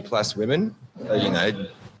 40 plus women. So, you know, The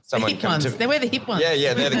someone hip come ones. to They wear the hip ones.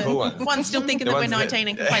 Yeah, they're the cool ones. The ones still thinking The that we're ones that- 19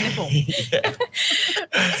 and can play nipple.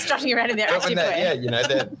 Yeah. Strutting around in their But when active wear. you know,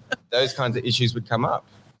 those kinds of issues would come up.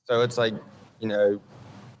 So it's like, you know,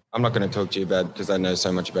 I'm not going to talk to you about because I know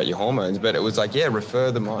so much about your hormones, but it was like,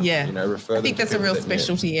 refer them on. Yeah. You know, refer I them think to that's a people real that knew.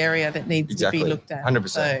 specialty area that needs Exactly. to be looked at. 100%.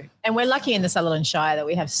 So, And we're lucky in the Sutherland Shire that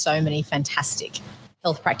we have so many fantastic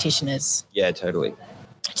health practitioners Yeah, totally.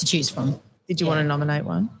 to choose from. did you want to nominate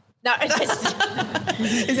one? No, it's just,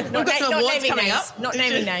 We've got some awards naming coming names, up. not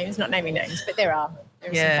naming names, but there are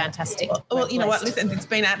some fantastic. Well, you know what? workplace- Listen, it's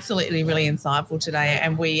been absolutely really insightful today,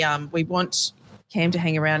 and we want Cam to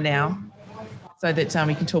hang around now so that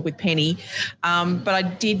we can talk with Penny. But I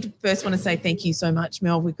did first want to say thank you so much,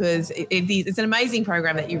 Mel, because it's an amazing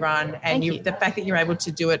program that you run, and Thank you. the fact that you're able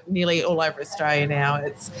to do it nearly all over Australia now,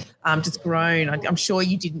 it's just grown. I'm sure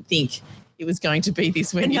you didn't think it was going to be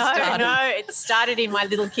this when you started. No, it started in my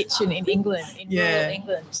little kitchen in England, in rural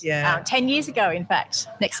England. Yeah. 10 years ago, in fact,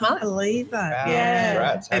 next I month. believe that. Wow. Yeah.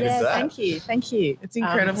 Congrats. How good's that? Thank you. It's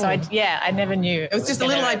incredible. I never knew. It was just a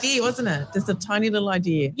little idea, wasn't it? Just a tiny little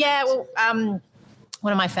idea. Yeah, well,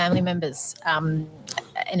 one of my family members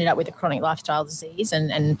ended up with a chronic lifestyle disease,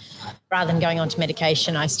 and rather than going on to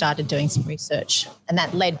medication, I started doing some research, and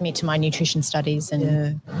that led me to my nutrition studies, and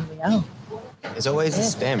here we are. There's always a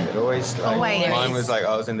stem. It always like Always. mine was like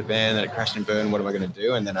I was in the band and it crashed and burned. What am I going to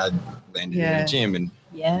do? And then I landed in the gym. And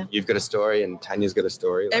Yeah. you've got a story, and Tanya's got a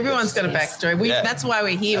story. Like, Everyone's got a backstory. Yeah. That's why we're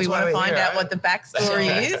here. That's We why want to we're find here, out right? what the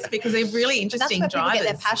backstory is, because they're really But that's interesting where people drivers.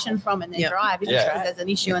 get their passion from and their Yep. drive, isn't it? Yeah. Because there's an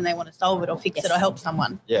issue and they want to solve it or fix it or help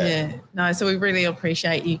someone. Yeah. No, so we really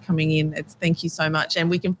appreciate you coming in. Thank you so much.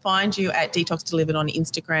 And we can find you at Detox Delivered on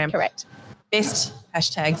Instagram. Correct. Best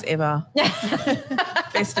hashtags ever.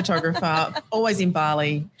 Best photographer. Always in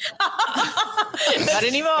Bali. Not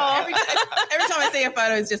anymore. Every time I see a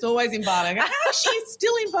photo, it's just always in Bali. I go, oh, she's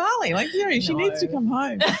still in Bali. Like, you know, she needs to come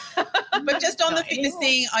home. But just on the fitness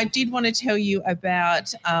thing, I did want to tell you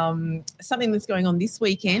about something that's going on this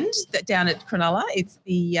weekend down at Cronulla. It's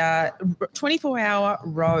the 24-hour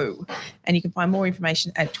row, and you can find more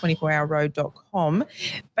information at 24hourrow.com.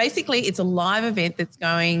 Basically, it's a live event that's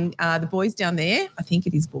going, the boys down there, I think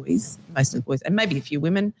it is boys, most of the boys, and maybe a few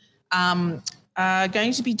women, are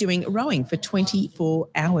going to be doing rowing for 24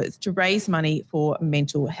 hours to raise money for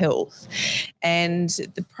mental health. And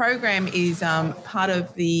the program is part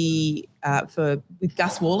of the with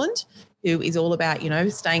Gus Warland, who is all about, you know,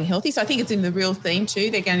 staying healthy. So I think it's in the real theme too.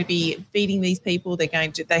 They're going to be feeding these people. They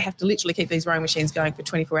have to literally keep these rowing machines going for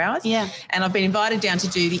 24 hours. Yeah. And I've been invited down to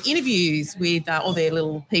do the interviews with all their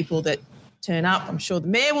little people that turn up. I'm sure the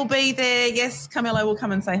mayor will be there. Yes, Carmelo will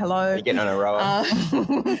come and say hello. You're getting on a rower.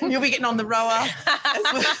 You'll be getting on the rower.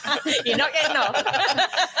 You're not getting off.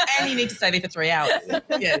 And you need to stay there for 3 hours.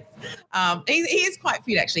 Yes. He is quite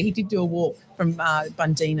fit, actually. He did do a walk from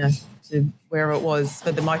Bundina to wherever it was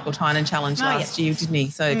for the Michael Tynan Challenge last year, didn't he?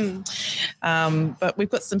 So, but we've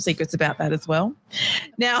got some secrets about that as well.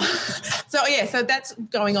 Now, so that's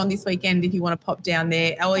going on this weekend if you want to pop down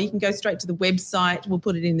there, or you can go straight to the website. We'll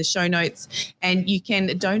put it in the show notes, and you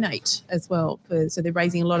can donate as well. So they're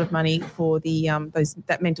raising a lot of money for the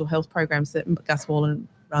that mental health programs that Gus Warland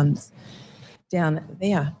runs down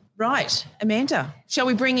there. Right, Amanda, shall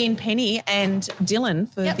we bring in Penny and Dylan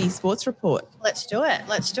for the sports report? Let's do it.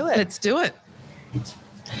 Let's do it.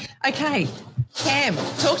 Okay, Cam,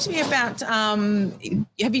 talk to me about,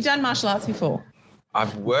 have you done martial arts before?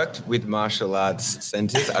 I've worked with martial arts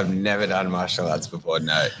centres. I've never done martial arts before,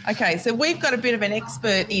 no. Okay, so we've got a bit of an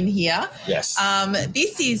expert in here. Yes.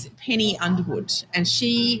 This is Penny Underwood, and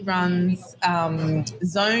she runs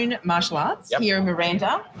Zone Martial Arts here in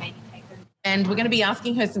Miranda. And we're going to be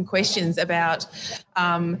asking her some questions about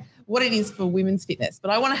what it is for women's fitness. But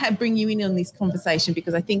I want to bring you in on this conversation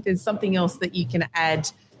because I think there's something else that you can add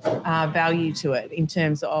value to it in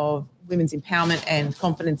terms of women's empowerment and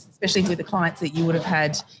confidence, especially with the clients that you would have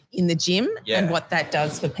had in the gym and what that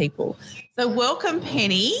does for people. So welcome,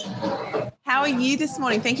 Penny. How are you this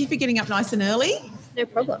morning? Thank you for getting up nice and early. No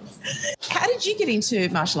problem. How did you get into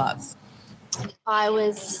martial arts? I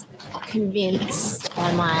was convinced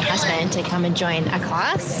by my husband to come and join a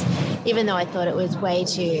class, even though I thought it was way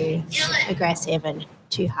too aggressive and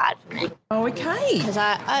too hard for me. Oh, okay. Because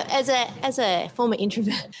I as a former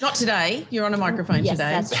introvert. Not today. You're on a microphone yes,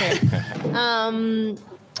 today. That's true.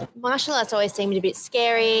 Martial arts always seemed a bit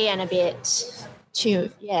scary and a bit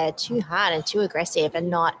too hard and too aggressive and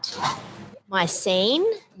not my scene.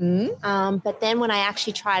 But then when I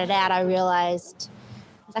actually tried it out, I realised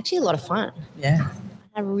it was actually a lot of fun. Yeah.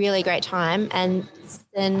 I had a really great time, and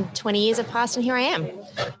then 20 years have passed and here I am.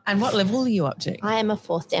 And what level are you up to? I am a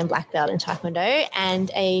 4th Dan black belt in Taekwondo and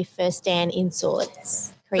a 1st Dan in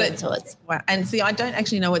swords, Korean swords. Wow. And see, I don't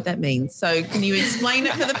actually know what that means. So can you explain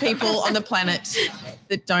it for the people on the planet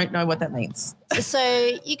that don't know what that means?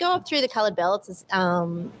 So you go up through the coloured belts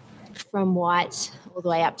from white all the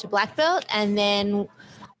way up to black belt, and then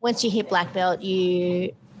once you hit black belt,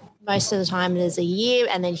 most of the time there's a year,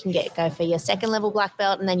 and then you can go for your 2nd level black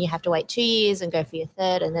belt, and then you have to wait 2 years and go for your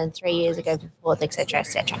 3rd, and then 3 years and go for 4th, etc.,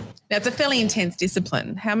 etc. Now, it's a fairly intense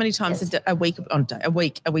discipline. How many times a week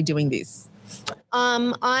are we doing this?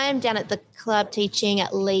 I'm down at the club teaching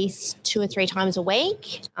at least 2 or 3 times a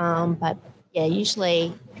week, but yeah,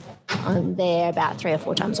 usually I'm there about 3 or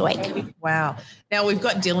 4 times a week. Wow. Now, we've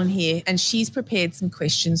got Dylan here, and she's prepared some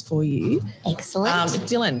questions for you. Excellent.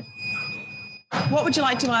 Dylan, what would you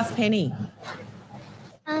like to ask Penny?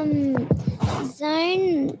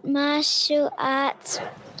 Zone martial arts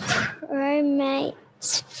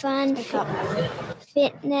promotes fun,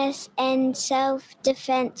 fitness, and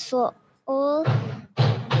self-defense for all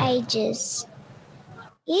ages.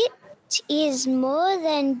 It is more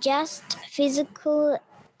than just physical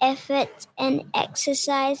effort and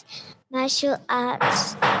exercise. Martial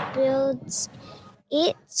arts builds.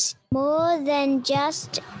 It's more than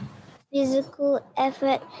just physical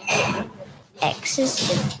effort,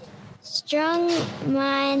 exercise, strong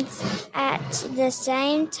minds at the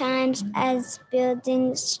same time as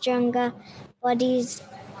building stronger bodies,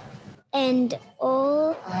 and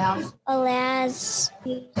all allows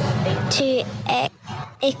you to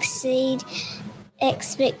exceed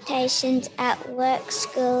expectations at work,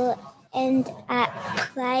 school, and at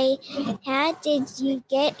play. How did you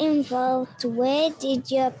get involved? Where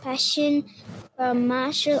did your passion for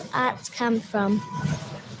martial arts come from?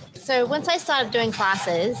 So once I started doing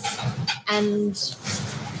classes and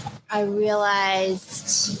I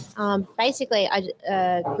realized basically I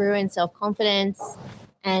grew in self-confidence,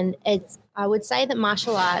 and I would say that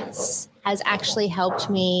martial arts has actually helped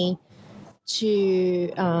me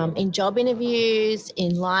to in job interviews,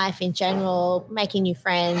 in life in general, making new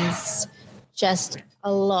friends, just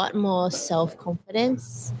a lot more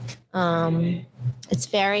self-confidence. It's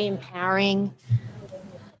very empowering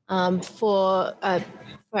for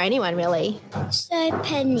anyone, really. So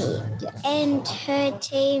Penny and her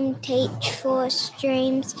team teach 4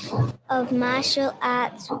 streams of martial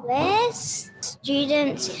arts where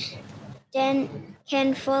students then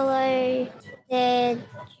can follow their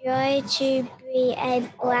joy to be a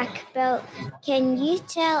black belt. Can you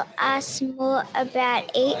tell us more about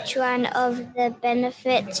each one of the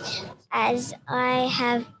benefits, as I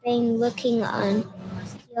have been looking on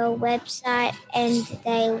your website and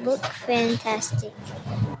they look fantastic?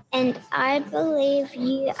 And I believe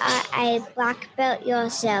you are a black belt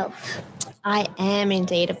yourself. I am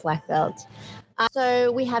indeed a black belt.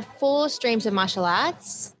 So we have 4 streams of martial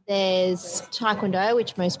arts. There's Taekwondo,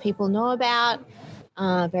 which most people know about,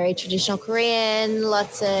 very traditional Korean,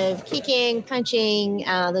 lots of kicking, punching.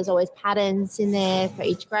 There's always patterns in there for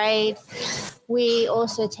each grade. We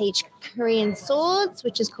also teach Korean swords,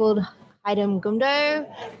 which is called Haidam Gumdo,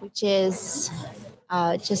 which is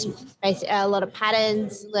just basically a lot of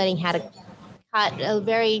patterns, learning how to cut,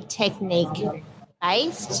 very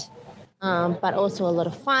technique-based. but also a lot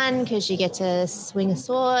of fun because you get to swing a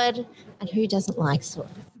sword, and who doesn't like sword?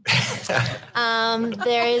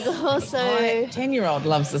 There is also My 10-year-old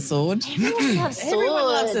loves a sword. everyone loves swords. Everyone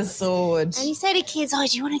loves a sword. And you say to kids, "Oh,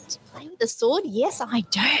 do you want to play with the sword?" Yes, I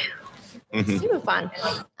do. It's super fun.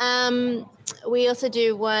 We also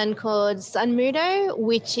do one called Sunmudo,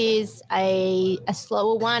 which is a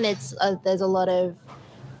slower one. It's there's a lot of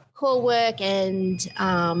core work and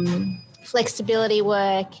flexibility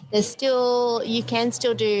work. You can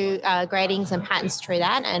still do gradings and patterns through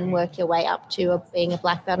that and work your way up to being a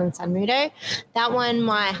black belt in Sunmudo. That one,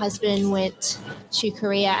 my husband went to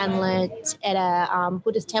Korea and learnt at a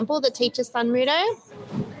Buddhist temple that teaches Sunmudo.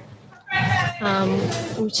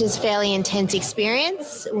 Which is fairly intense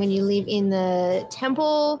experience when you live in the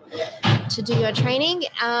temple to do your training.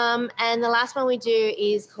 And the last one we do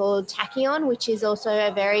is called Tachyon, which is also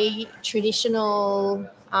a very traditional,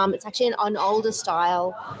 it's actually an older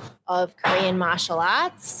style of Korean martial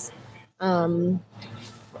arts,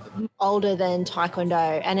 older than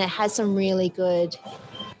Taekwondo. And it has some really good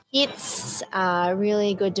hits,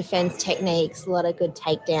 really good defense techniques, a lot of good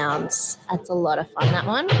takedowns. That's a lot of fun, that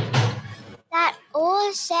one. That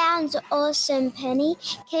all sounds awesome, Penny.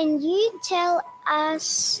 Can you tell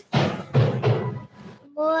us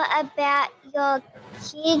more about your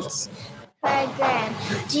kids' program?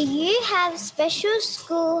 Do you have special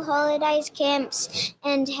school holidays, camps,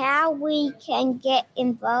 and how we can get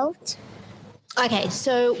involved? Okay,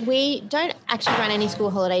 so we don't actually run any school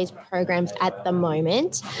holidays programs at the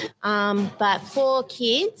moment, but for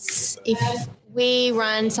kids, if we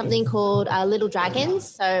run something called Little Dragons,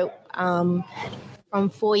 so from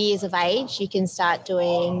 4 years of age, you can start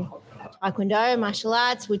doing Taekwondo, martial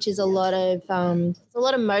arts, which is a lot of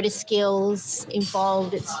motor skills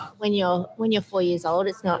involved. It's when you're 4 years old.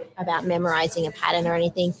 It's not about memorizing a pattern or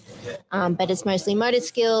anything, but it's mostly motor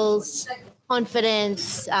skills,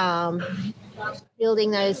 confidence,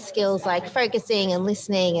 building those skills like focusing and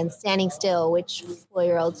listening and standing still, which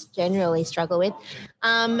 4-year-olds generally struggle with.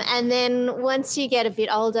 And then once you get a bit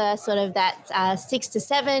older, sort of that 6 to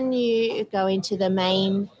 7, you go into the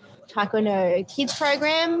main Taekwondo kids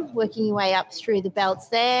program, working your way up through the belts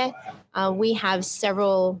there. We have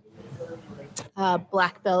several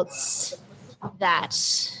black belts that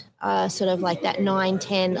sort of like that 9,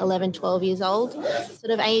 10, 11, 12 years old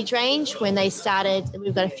sort of age range when they started.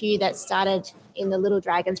 We've got a few that started in the Little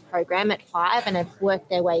Dragons program at 5 and have worked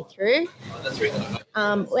their way through.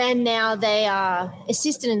 And now they are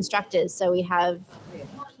assistant instructors. So we have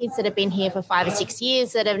kids that have been here for 5 or 6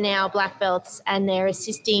 years that are now black belts, and they're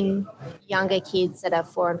assisting younger kids that are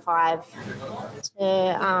 4 and 5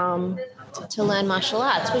 to learn martial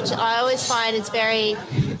arts, which I always find is very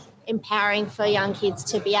empowering for young kids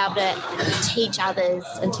to be able to teach others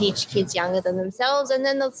and teach kids younger than themselves. And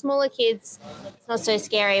then the smaller kids, it's not so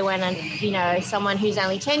scary when someone who's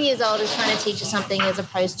only 10 years old is trying to teach you something as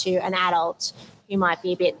opposed to an adult who might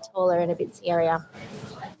be a bit taller and a bit scarier.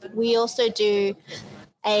 We also do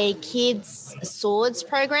a kids swords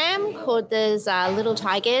program called there's Little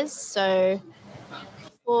Tigers. So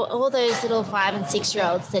for all those little 5 and 6 year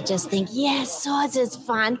olds that just think, yes, swords is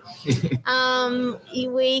fun.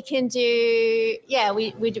 We can do,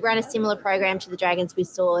 we run a similar program to the Dragons with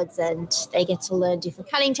swords, and they get to learn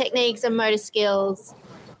different cutting techniques and motor skills,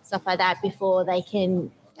 stuff like that before they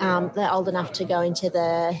can, they're old enough to go into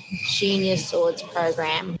the junior swords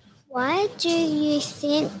program. Why do you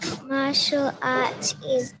think martial arts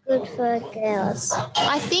is good for girls?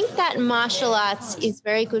 I think that martial arts is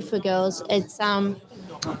very good for girls. It's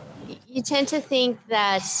you tend to think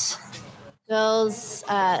that girls,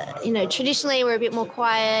 traditionally we're a bit more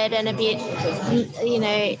quiet and a bit,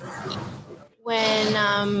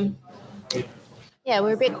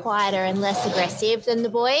 we're a bit quieter and less aggressive than the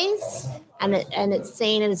boys, and it's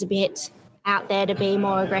seen as a bit out there to be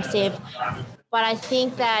more aggressive. But I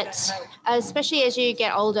think that, especially as you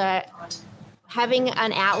get older, having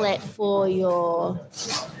an outlet for your,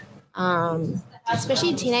 especially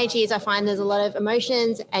in teenage years, I find there's a lot of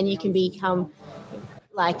emotions, and you can become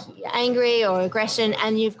like angry or aggression,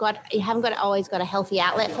 and you haven't always got a healthy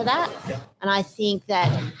outlet for that. And I think that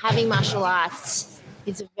having martial arts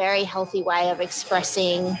is a very healthy way of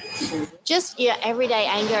expressing just your everyday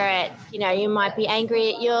anger at, you might be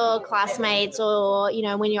angry at your classmates or,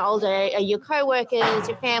 when you're older, your co-workers,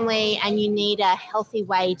 your family, and you need a healthy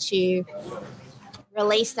way to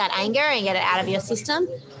release that anger and get it out of your system.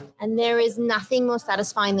 And there is nothing more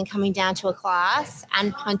satisfying than coming down to a class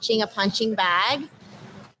and punching a punching bag,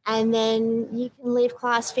 and then you can leave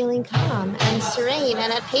class feeling calm and serene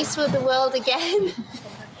and at peace with the world again.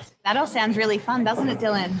 That all sounds really fun, doesn't it,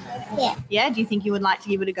 Dylan? Yeah. Yeah, do you think you would like to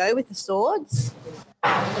give it a go with the swords?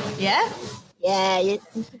 Yeah? Yeah, you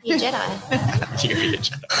could be a Jedi.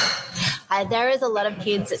 There is a lot of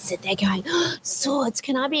kids that sit there going, swords,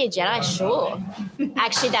 can I be a Jedi? Sure.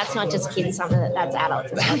 Actually, that's not just kids, that's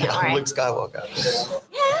adults. Luke Skywalker.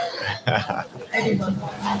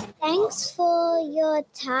 Thanks for your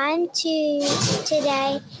time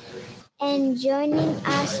today and joining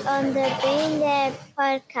us on the Being There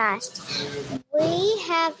podcast. We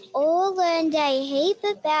have all learned a heap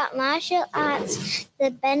about martial arts,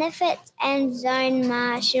 the benefits and zone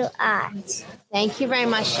martial arts. Thank you very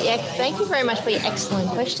much. Yeah, thank you very much for your excellent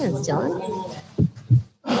questions, Dylan.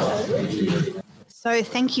 So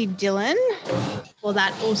thank you, Dylan, for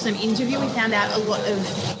that awesome interview. We found out a lot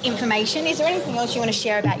of information. Is there anything else you want to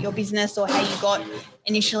share about your business or how you got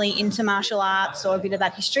initially into martial arts or a bit of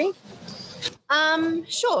that history?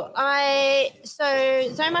 Sure.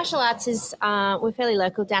 So Zone Martial Arts is we're fairly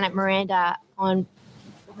local down at Miranda on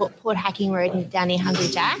Port Hacking Road down near Hungry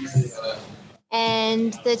Jack's.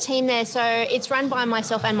 And the team there, so it's run by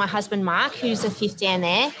myself and my husband Mark, who's the fifth dan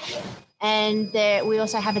there. And we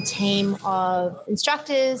also have a team of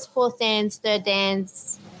instructors, fourth dans, third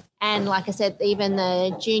dans, and like I said, even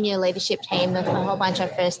the junior leadership team, there's a whole bunch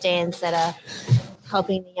of first dans that are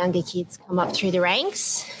helping the younger kids come up through the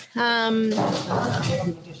ranks. Like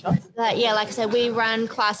I said, we run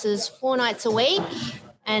classes 4 nights a week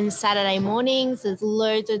and Saturday mornings. There's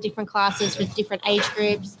loads of different classes with different age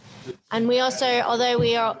groups. And we also, although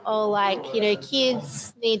we are all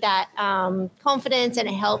kids need that confidence, and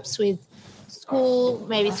it helps with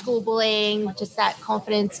maybe school bullying, just that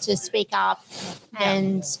confidence to speak up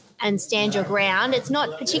and stand your ground. It's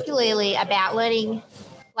not particularly about learning,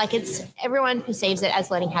 everyone perceives it as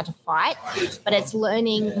learning how to fight, but it's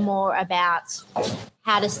learning more about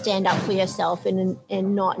how to stand up for yourself and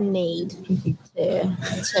not need to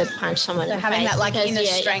punch someone in the having face. that inner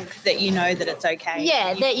strength that you know that it's okay.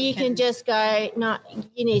 Yeah, that you can just go, no,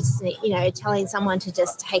 you need to, telling someone to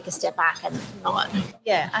just take a step back and not.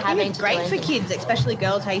 Yeah, I think it's great for kids, especially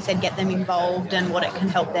girls, how you said get them involved and what it can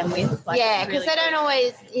help them with. Because they don't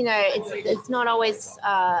always, it's not always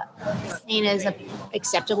seen as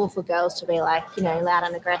acceptable for girls to be loud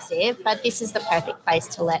and aggressive, but this is the perfect place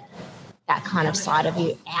to let that kind of side of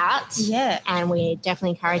you out. Yeah. And we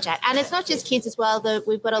definitely encourage that. And it's not just kids as well.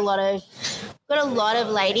 We've got a lot of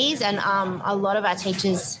ladies, and a lot of our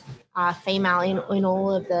teachers are female in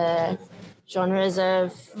all of the genres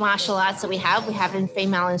of martial arts that we have. We have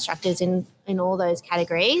female instructors in all those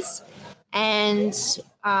categories. And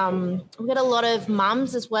we've got a lot of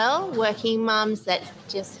mums as well, working mums that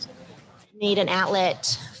just need an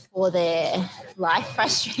outlet for their life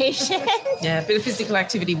frustration. Yeah, a bit of physical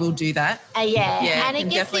activity will do that. And it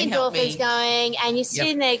gets the endorphins going, and you're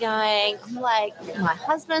sitting there going, I'm like, my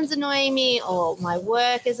husband's annoying me, or my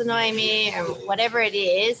work is annoying me, or whatever it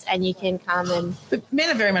is, and you can come and... But men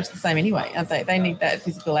are very much the same anyway, aren't they? They need that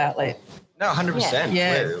physical outlet. No, 100%.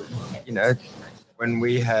 Yeah.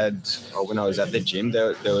 When I was at the gym,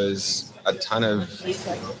 there was a ton of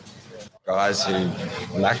guys who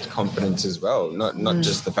lacked confidence as well. Not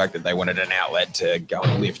just the fact that they wanted an outlet to go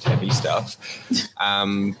and lift heavy stuff.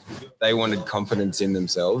 They wanted confidence in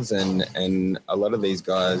themselves, and a lot of these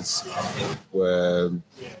guys were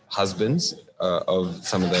husbands of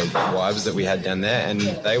some of the wives that we had down there, and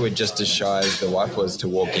they were just as shy as the wife was to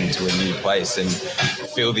walk into a new place and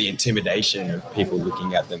feel the intimidation of people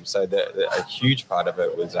looking at them. So a huge part of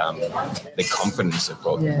it was the confidence of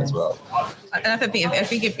them as well. And I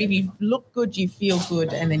think if you look good, you feel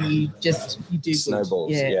good, and then you do good.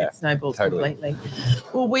 Snowballs. It snowballs completely.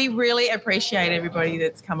 Well, we really appreciate everybody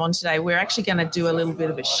that's come on today. We're actually going to do a little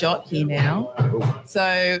bit of a shot here now. Ooh.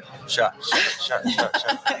 So Shut.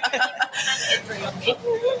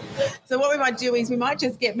 So what we might do is we might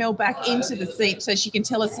just get Mel back into the seat so she can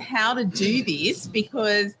tell us how to do this,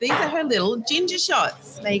 because these are her little ginger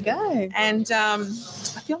shots. There you go. And I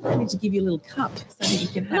feel like I need to give you a little cup so that you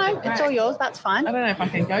can have No, it's all yours. That's fine. I don't know if I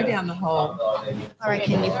can go down the hole. I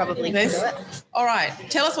reckon you probably can do it. All right.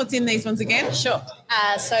 Tell us what's in these ones again. Sure.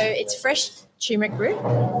 So it's fresh turmeric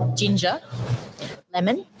root, ginger,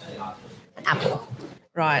 lemon, and apple.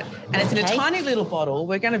 Right. And it's in a tiny little bottle.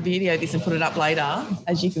 We're going to video this and put it up later,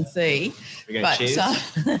 as you can see. We're going to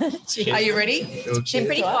cheers. Cheers. Are you ready? They're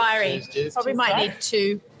pretty fiery. Cheers. Probably might need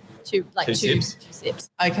two sips. sips.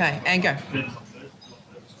 Okay. And go.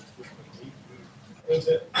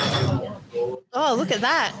 Oh, look at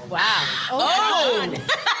that. Wow. Oh!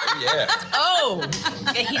 Yeah. Oh!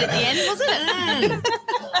 Get hit at the end, was it?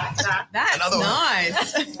 That's Another one.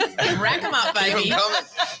 nice. Rack them up, baby.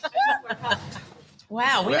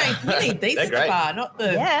 Wow, we need these They're at the great. bar, not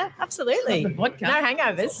the Yeah, absolutely. not the vodka. No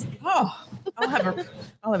hangovers. Oh, I'll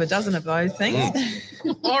have a dozen of those things.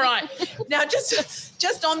 All right. Now,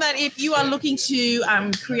 just on that, if you are looking to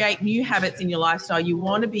create new habits in your lifestyle, you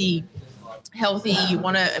want to be healthy, you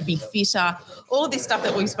want to be fitter, all of this stuff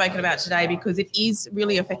that we've spoken about today, because it is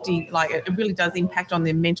really affecting, like it really does impact on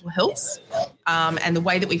their mental health and the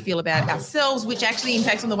way that we feel about ourselves, which actually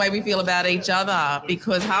impacts on the way we feel about each other,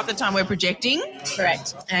 because half the time we're projecting.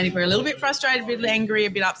 Correct. And if we're a little bit frustrated, a bit angry,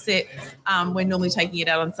 a bit upset, we're normally taking it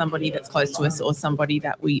out on somebody that's close to us or somebody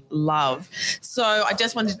that we love. So I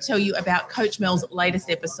just wanted to tell you about Coach Mel's latest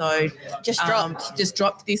episode. Just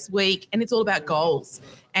dropped this week, and it's all about goals.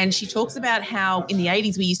 And she talks about how in the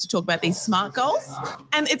 80s we used to talk about these SMART goals,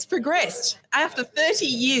 and it's progressed. After 30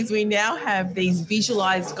 years, we now have these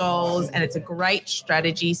visualized goals, and it's a great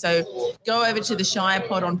strategy. So go over to the Shire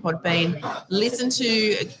Pod on Podbean, listen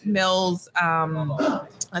to Mel's,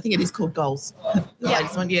 I think it is called Goals.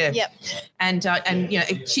 Yep. And you know,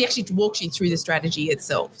 she actually walks you through the strategy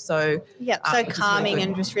itself. So So calming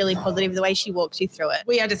and just really positive the way she walks you through it.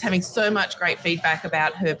 we are just having so much great feedback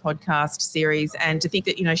about her podcast series, and to think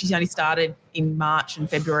that, you know, she's only started in March and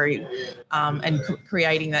February and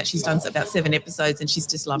creating that. She's done about 7 episodes and she's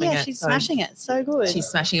just loving it. Yeah, she's smashing it. So good. She's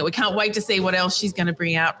smashing it. We can't wait to see what else she's going to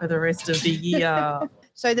bring out for the rest of the year.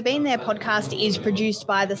 So the Being There podcast is produced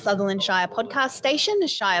by the Sutherland Shire podcast station,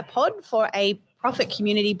 Shire Pod, for a profit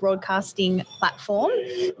community broadcasting platform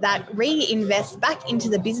that reinvests back into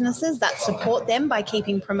the businesses that support them by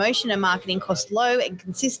keeping promotion and marketing costs low and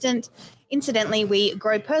consistent. Incidentally, we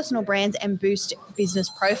grow personal brands and boost business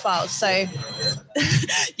profiles. So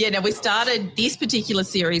Now we started this particular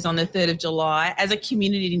series on the 3rd of July as a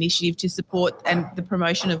community initiative to support and the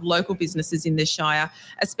promotion of local businesses in the Shire,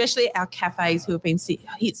 especially our cafes who have been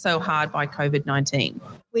hit so hard by COVID-19.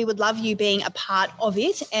 we would love you being a part of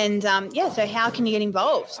it. And so how can you get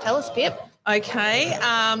involved? Tell us, Pip. Okay,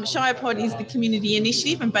 Shire Pod is the community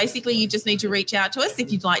initiative, and basically you just need to reach out to us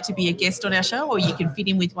if you'd like to be a guest on our show, or you can fit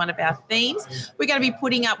in with one of our themes. We're going to be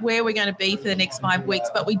putting up where we're going to be for the next 5 weeks,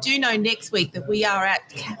 but we do know next week that we are at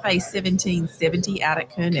Cafe 1770 out at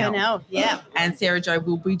Kurnell. Yeah. And Sarah Jo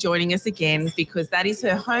will be joining us again because that is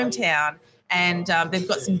her hometown. And they've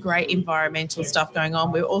got some great environmental stuff going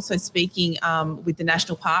on. We're also speaking with the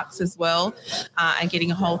national parks as well, and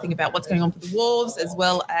getting a whole thing about what's going on for the wolves, as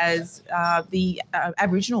well as the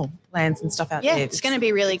Aboriginal lands and stuff out there. Yeah, it's going to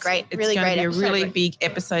be really great. It's Really going great to be episode. a really big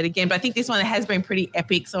episode again. But I think this one has been pretty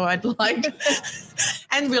epic, so I'd like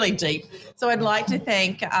and really deep. So I'd like to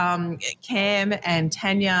thank Cam and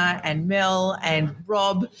Tanya and Mel and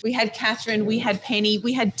Rob. We had Catherine, we had Penny,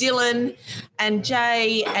 we had Dylan and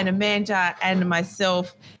Jay and Amanda and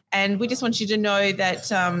myself. And we just want you to know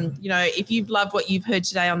that, if you've loved what you've heard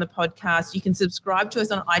today on the podcast, you can subscribe to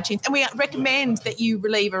us on iTunes. And we recommend that you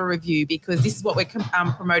leave a review, because this is what we're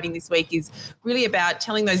promoting this week, is really about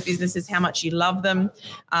telling those businesses how much you love them,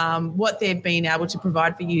 what they've been able to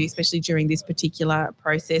provide for you, especially during this particular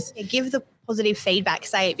process. Yeah, give the positive feedback,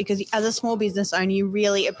 say it, because as a small business owner, you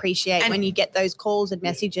really appreciate when you get those calls and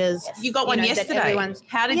messages. You got one that yesterday. everyone's-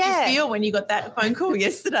 How did Yeah. you feel when you got that phone call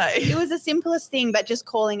yesterday? It was the simplest thing, but just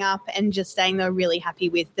calling up and just saying they were really happy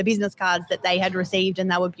with the business cards that they had received,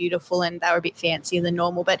 and they were beautiful and they were a bit fancier than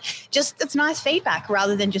normal. But just it's nice feedback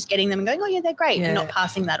rather than just getting them and going, oh yeah, they're great, Yeah. and not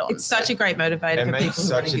passing that on. It's such a great motivator It for makes people who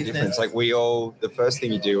such run a business. difference. Like the first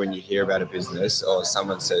thing you do when you hear about a business or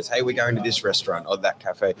someone says, hey, we're going to this restaurant or that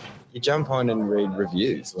cafe, you jump on and read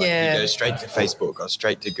reviews. Like Yeah. you go straight to Facebook or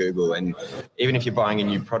straight to Google. And even if you're buying a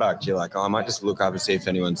new product, you're like, oh, I might just look up and see if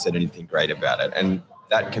anyone said anything great about it. And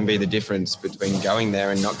that can be the difference between going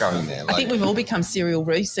there and not going there. I think we've all become serial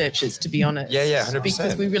researchers, to be honest. Yeah, 100%.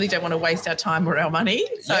 Because we really don't want to waste our time or our money.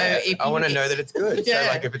 So I want to know that it's good. Yeah. So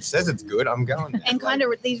like if it says it's good, I'm going there. And kind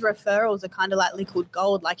of these referrals are kind of like liquid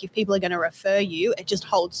gold. Like if people are going to refer you, it just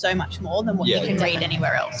holds so much more than what you can read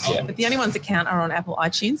anywhere else. Yeah. But the only ones that count are on Apple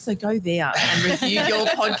iTunes. So go there and review your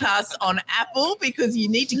podcast on Apple, because you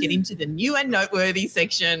need to get into the new and noteworthy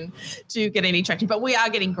section to get any traction. But we are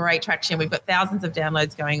getting great traction. We've got thousands of downloads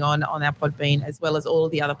going on our Podbean, as well as all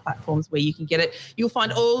of the other platforms where you can get it. You'll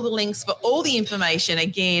find all the links for all the information,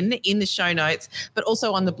 again, in the show notes, but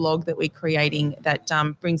also on the blog that we're creating that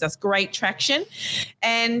brings us great traction.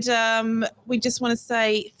 And we just want to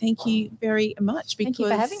say thank you very much. Thank you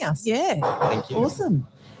for having us. Yeah. Thank you. Awesome.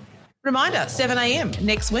 Reminder, 7 a.m.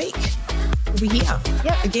 next week. We'll be here.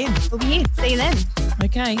 Yep. Again. We'll be here. See you then.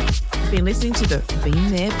 Okay. You've been listening to the Being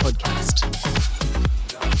There podcast.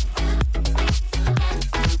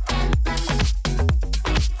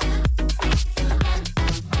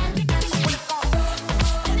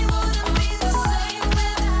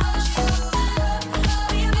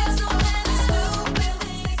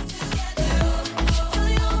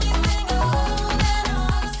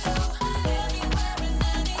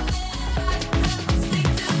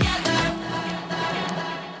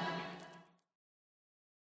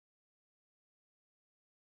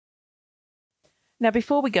 Now,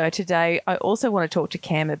 before we go today, I also want to talk to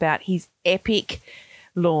Cam about his epic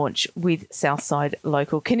launch with Southside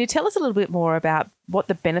Local. Can you tell us a little bit more about what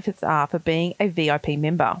the benefits are for being a VIP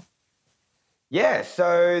member? Yeah,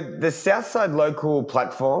 so the Southside Local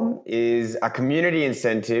platform is a community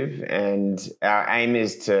incentive, and our aim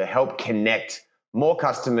is to help connect more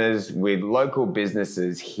customers with local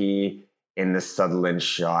businesses here in the Sutherland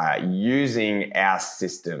Shire using our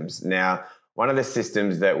systems. Now, one of the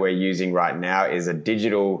systems that we're using right now is a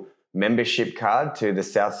digital membership card to the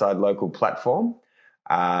Southside Local platform.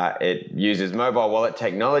 It uses mobile wallet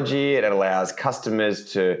technology. It allows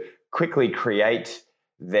customers to quickly create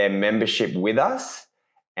their membership with us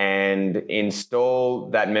and install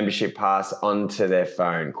that membership pass onto their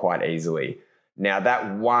phone quite easily. Now,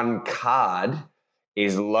 that one card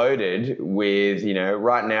is loaded with,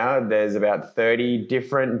 right now there's about 30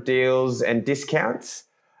 different deals and discounts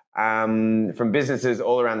from businesses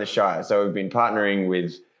all around the Shire. So we've been partnering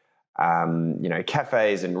with,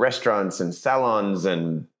 cafes and restaurants and salons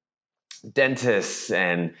and dentists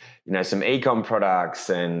and, some e-com products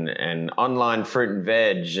and online fruit and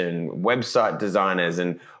veg and website designers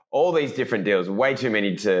and all these different deals. Way too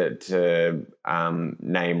many to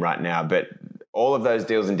name right now, but all of those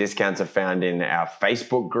deals and discounts are found in our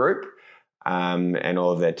Facebook group and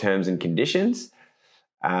all of their terms and conditions.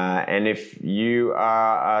 And if you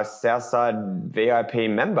are a Southside VIP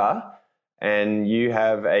member and you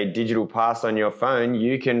have a digital pass on your phone,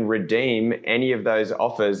 you can redeem any of those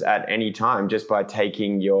offers at any time just by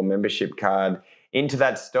taking your membership card into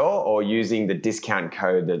that store or using the discount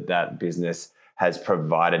code that business has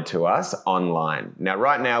provided to us online. Now,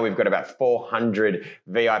 right now, we've got about 400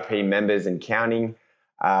 VIP members and counting.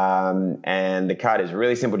 And the card is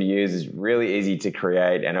really simple to use, is really easy to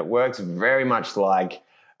create, and it works very much like,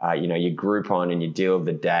 your Groupon and your Deal of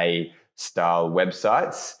the Day style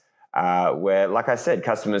websites. Where, like I said,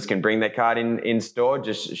 customers can bring their card in store,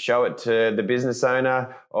 just show it to the business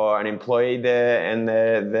owner or an employee there, and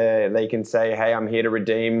they can say, hey, I'm here to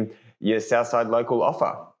redeem your Southside Local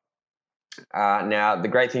offer. Now, the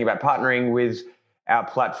great thing about partnering with our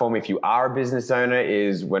platform, if you are a business owner,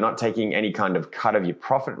 is we're not taking any kind of cut of your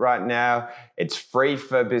profit right now. It's free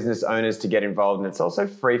for business owners to get involved, and it's also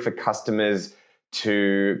free for customers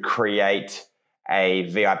to create a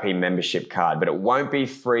VIP membership card, but it won't be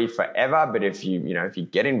free forever. But if you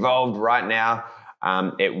get involved right now,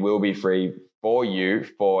 it will be free for you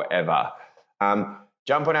forever.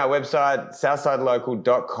 Jump on our website,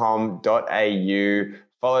 southsidelocal.com.au.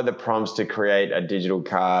 Follow the prompts to create a digital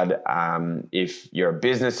card. If you're a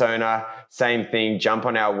business owner, same thing. Jump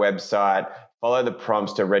on our website, follow the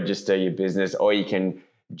prompts to register your business, or you can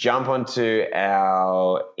jump onto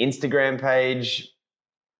our Instagram page.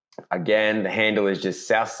 Again, the handle is just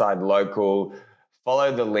Southside Local.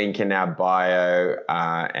 Follow the link in our bio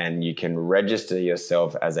and you can register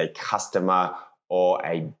yourself as a customer or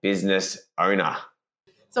a business owner.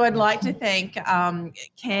 So I'd like to thank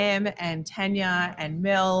Cam and Tanya and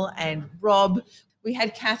Mel and Rob. We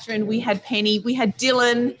had Catherine, we had Penny, we had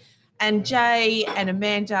Dylan and Jay and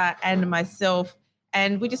Amanda and myself.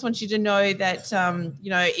 And we just want you to know that,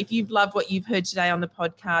 if you've loved what you've heard today on the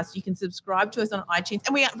podcast, you can subscribe to us on iTunes.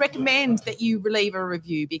 And we recommend that you leave a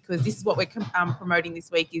review, because this is what we're promoting this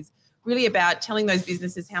week, is really about telling those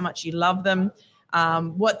businesses how much you love them,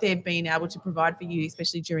 what they've been able to provide for you,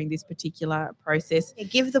 especially during this particular process. Yeah,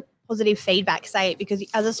 give the positive feedback, say it, because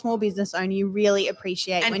as a small business owner, you really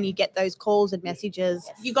appreciate when you get those calls and messages.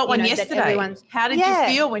 You got one yesterday. How did you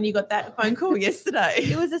feel when you got that phone call yesterday?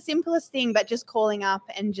 It was the simplest thing, but just calling up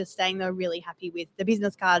and just saying they were really happy with the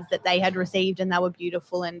business cards that they had received, and they were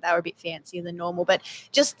beautiful and they were a bit fancier than normal. But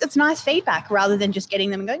just it's nice feedback rather than just getting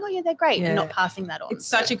them and going, oh yeah, they're great, and not passing that on. It's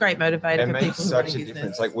such a great motivator for people. It makes such a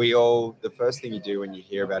difference. Like the first thing you do when you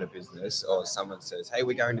hear about a business or someone says, hey,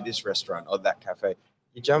 we're going to this restaurant or that cafe,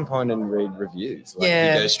 you jump on and read reviews. You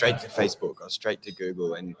go straight to Facebook or straight to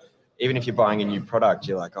Google. And even if you're buying a new product,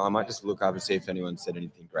 you're like, I might just look up and see if anyone said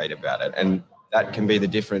anything great about it. And that can be the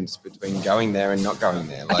difference between going there and not going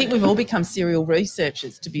there. I think we've all become serial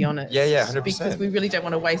researchers, to be honest. Yeah, 100%. Because we really don't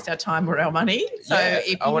want to waste our time or our money. So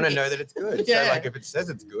I want to know that it's good. So if it says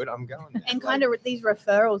it's good, I'm going there. And kind of these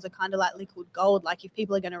referrals are kind of like liquid gold. Like if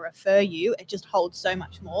people are going to refer you, it just holds so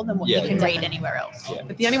much more than what you can read anywhere else. Yeah.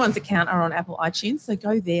 But the only ones that count are on Apple iTunes. So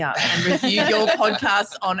go there and review your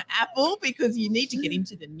podcast on Apple, because you need to get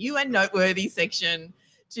into the new and noteworthy section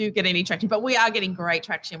to get any traction. But we are getting great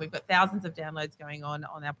traction. We've got thousands of downloads going on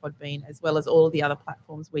our Podbean, as well as all of the other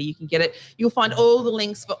platforms where you can get it. You'll find all the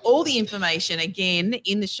links for all the information, again,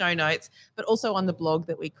 in the show notes, but also on the blog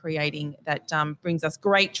that we're creating that brings us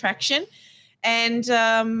great traction. And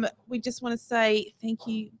we just want to say thank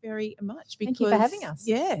you very much. Because, Thank you for having us.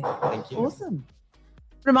 Yeah. Thank you. Awesome.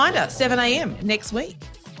 Reminder, 7 a.m. next week.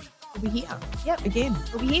 We'll be here. Yep. Again.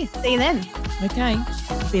 We'll be here. See you then. Okay.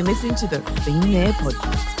 You've been listening to the Been There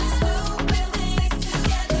podcast.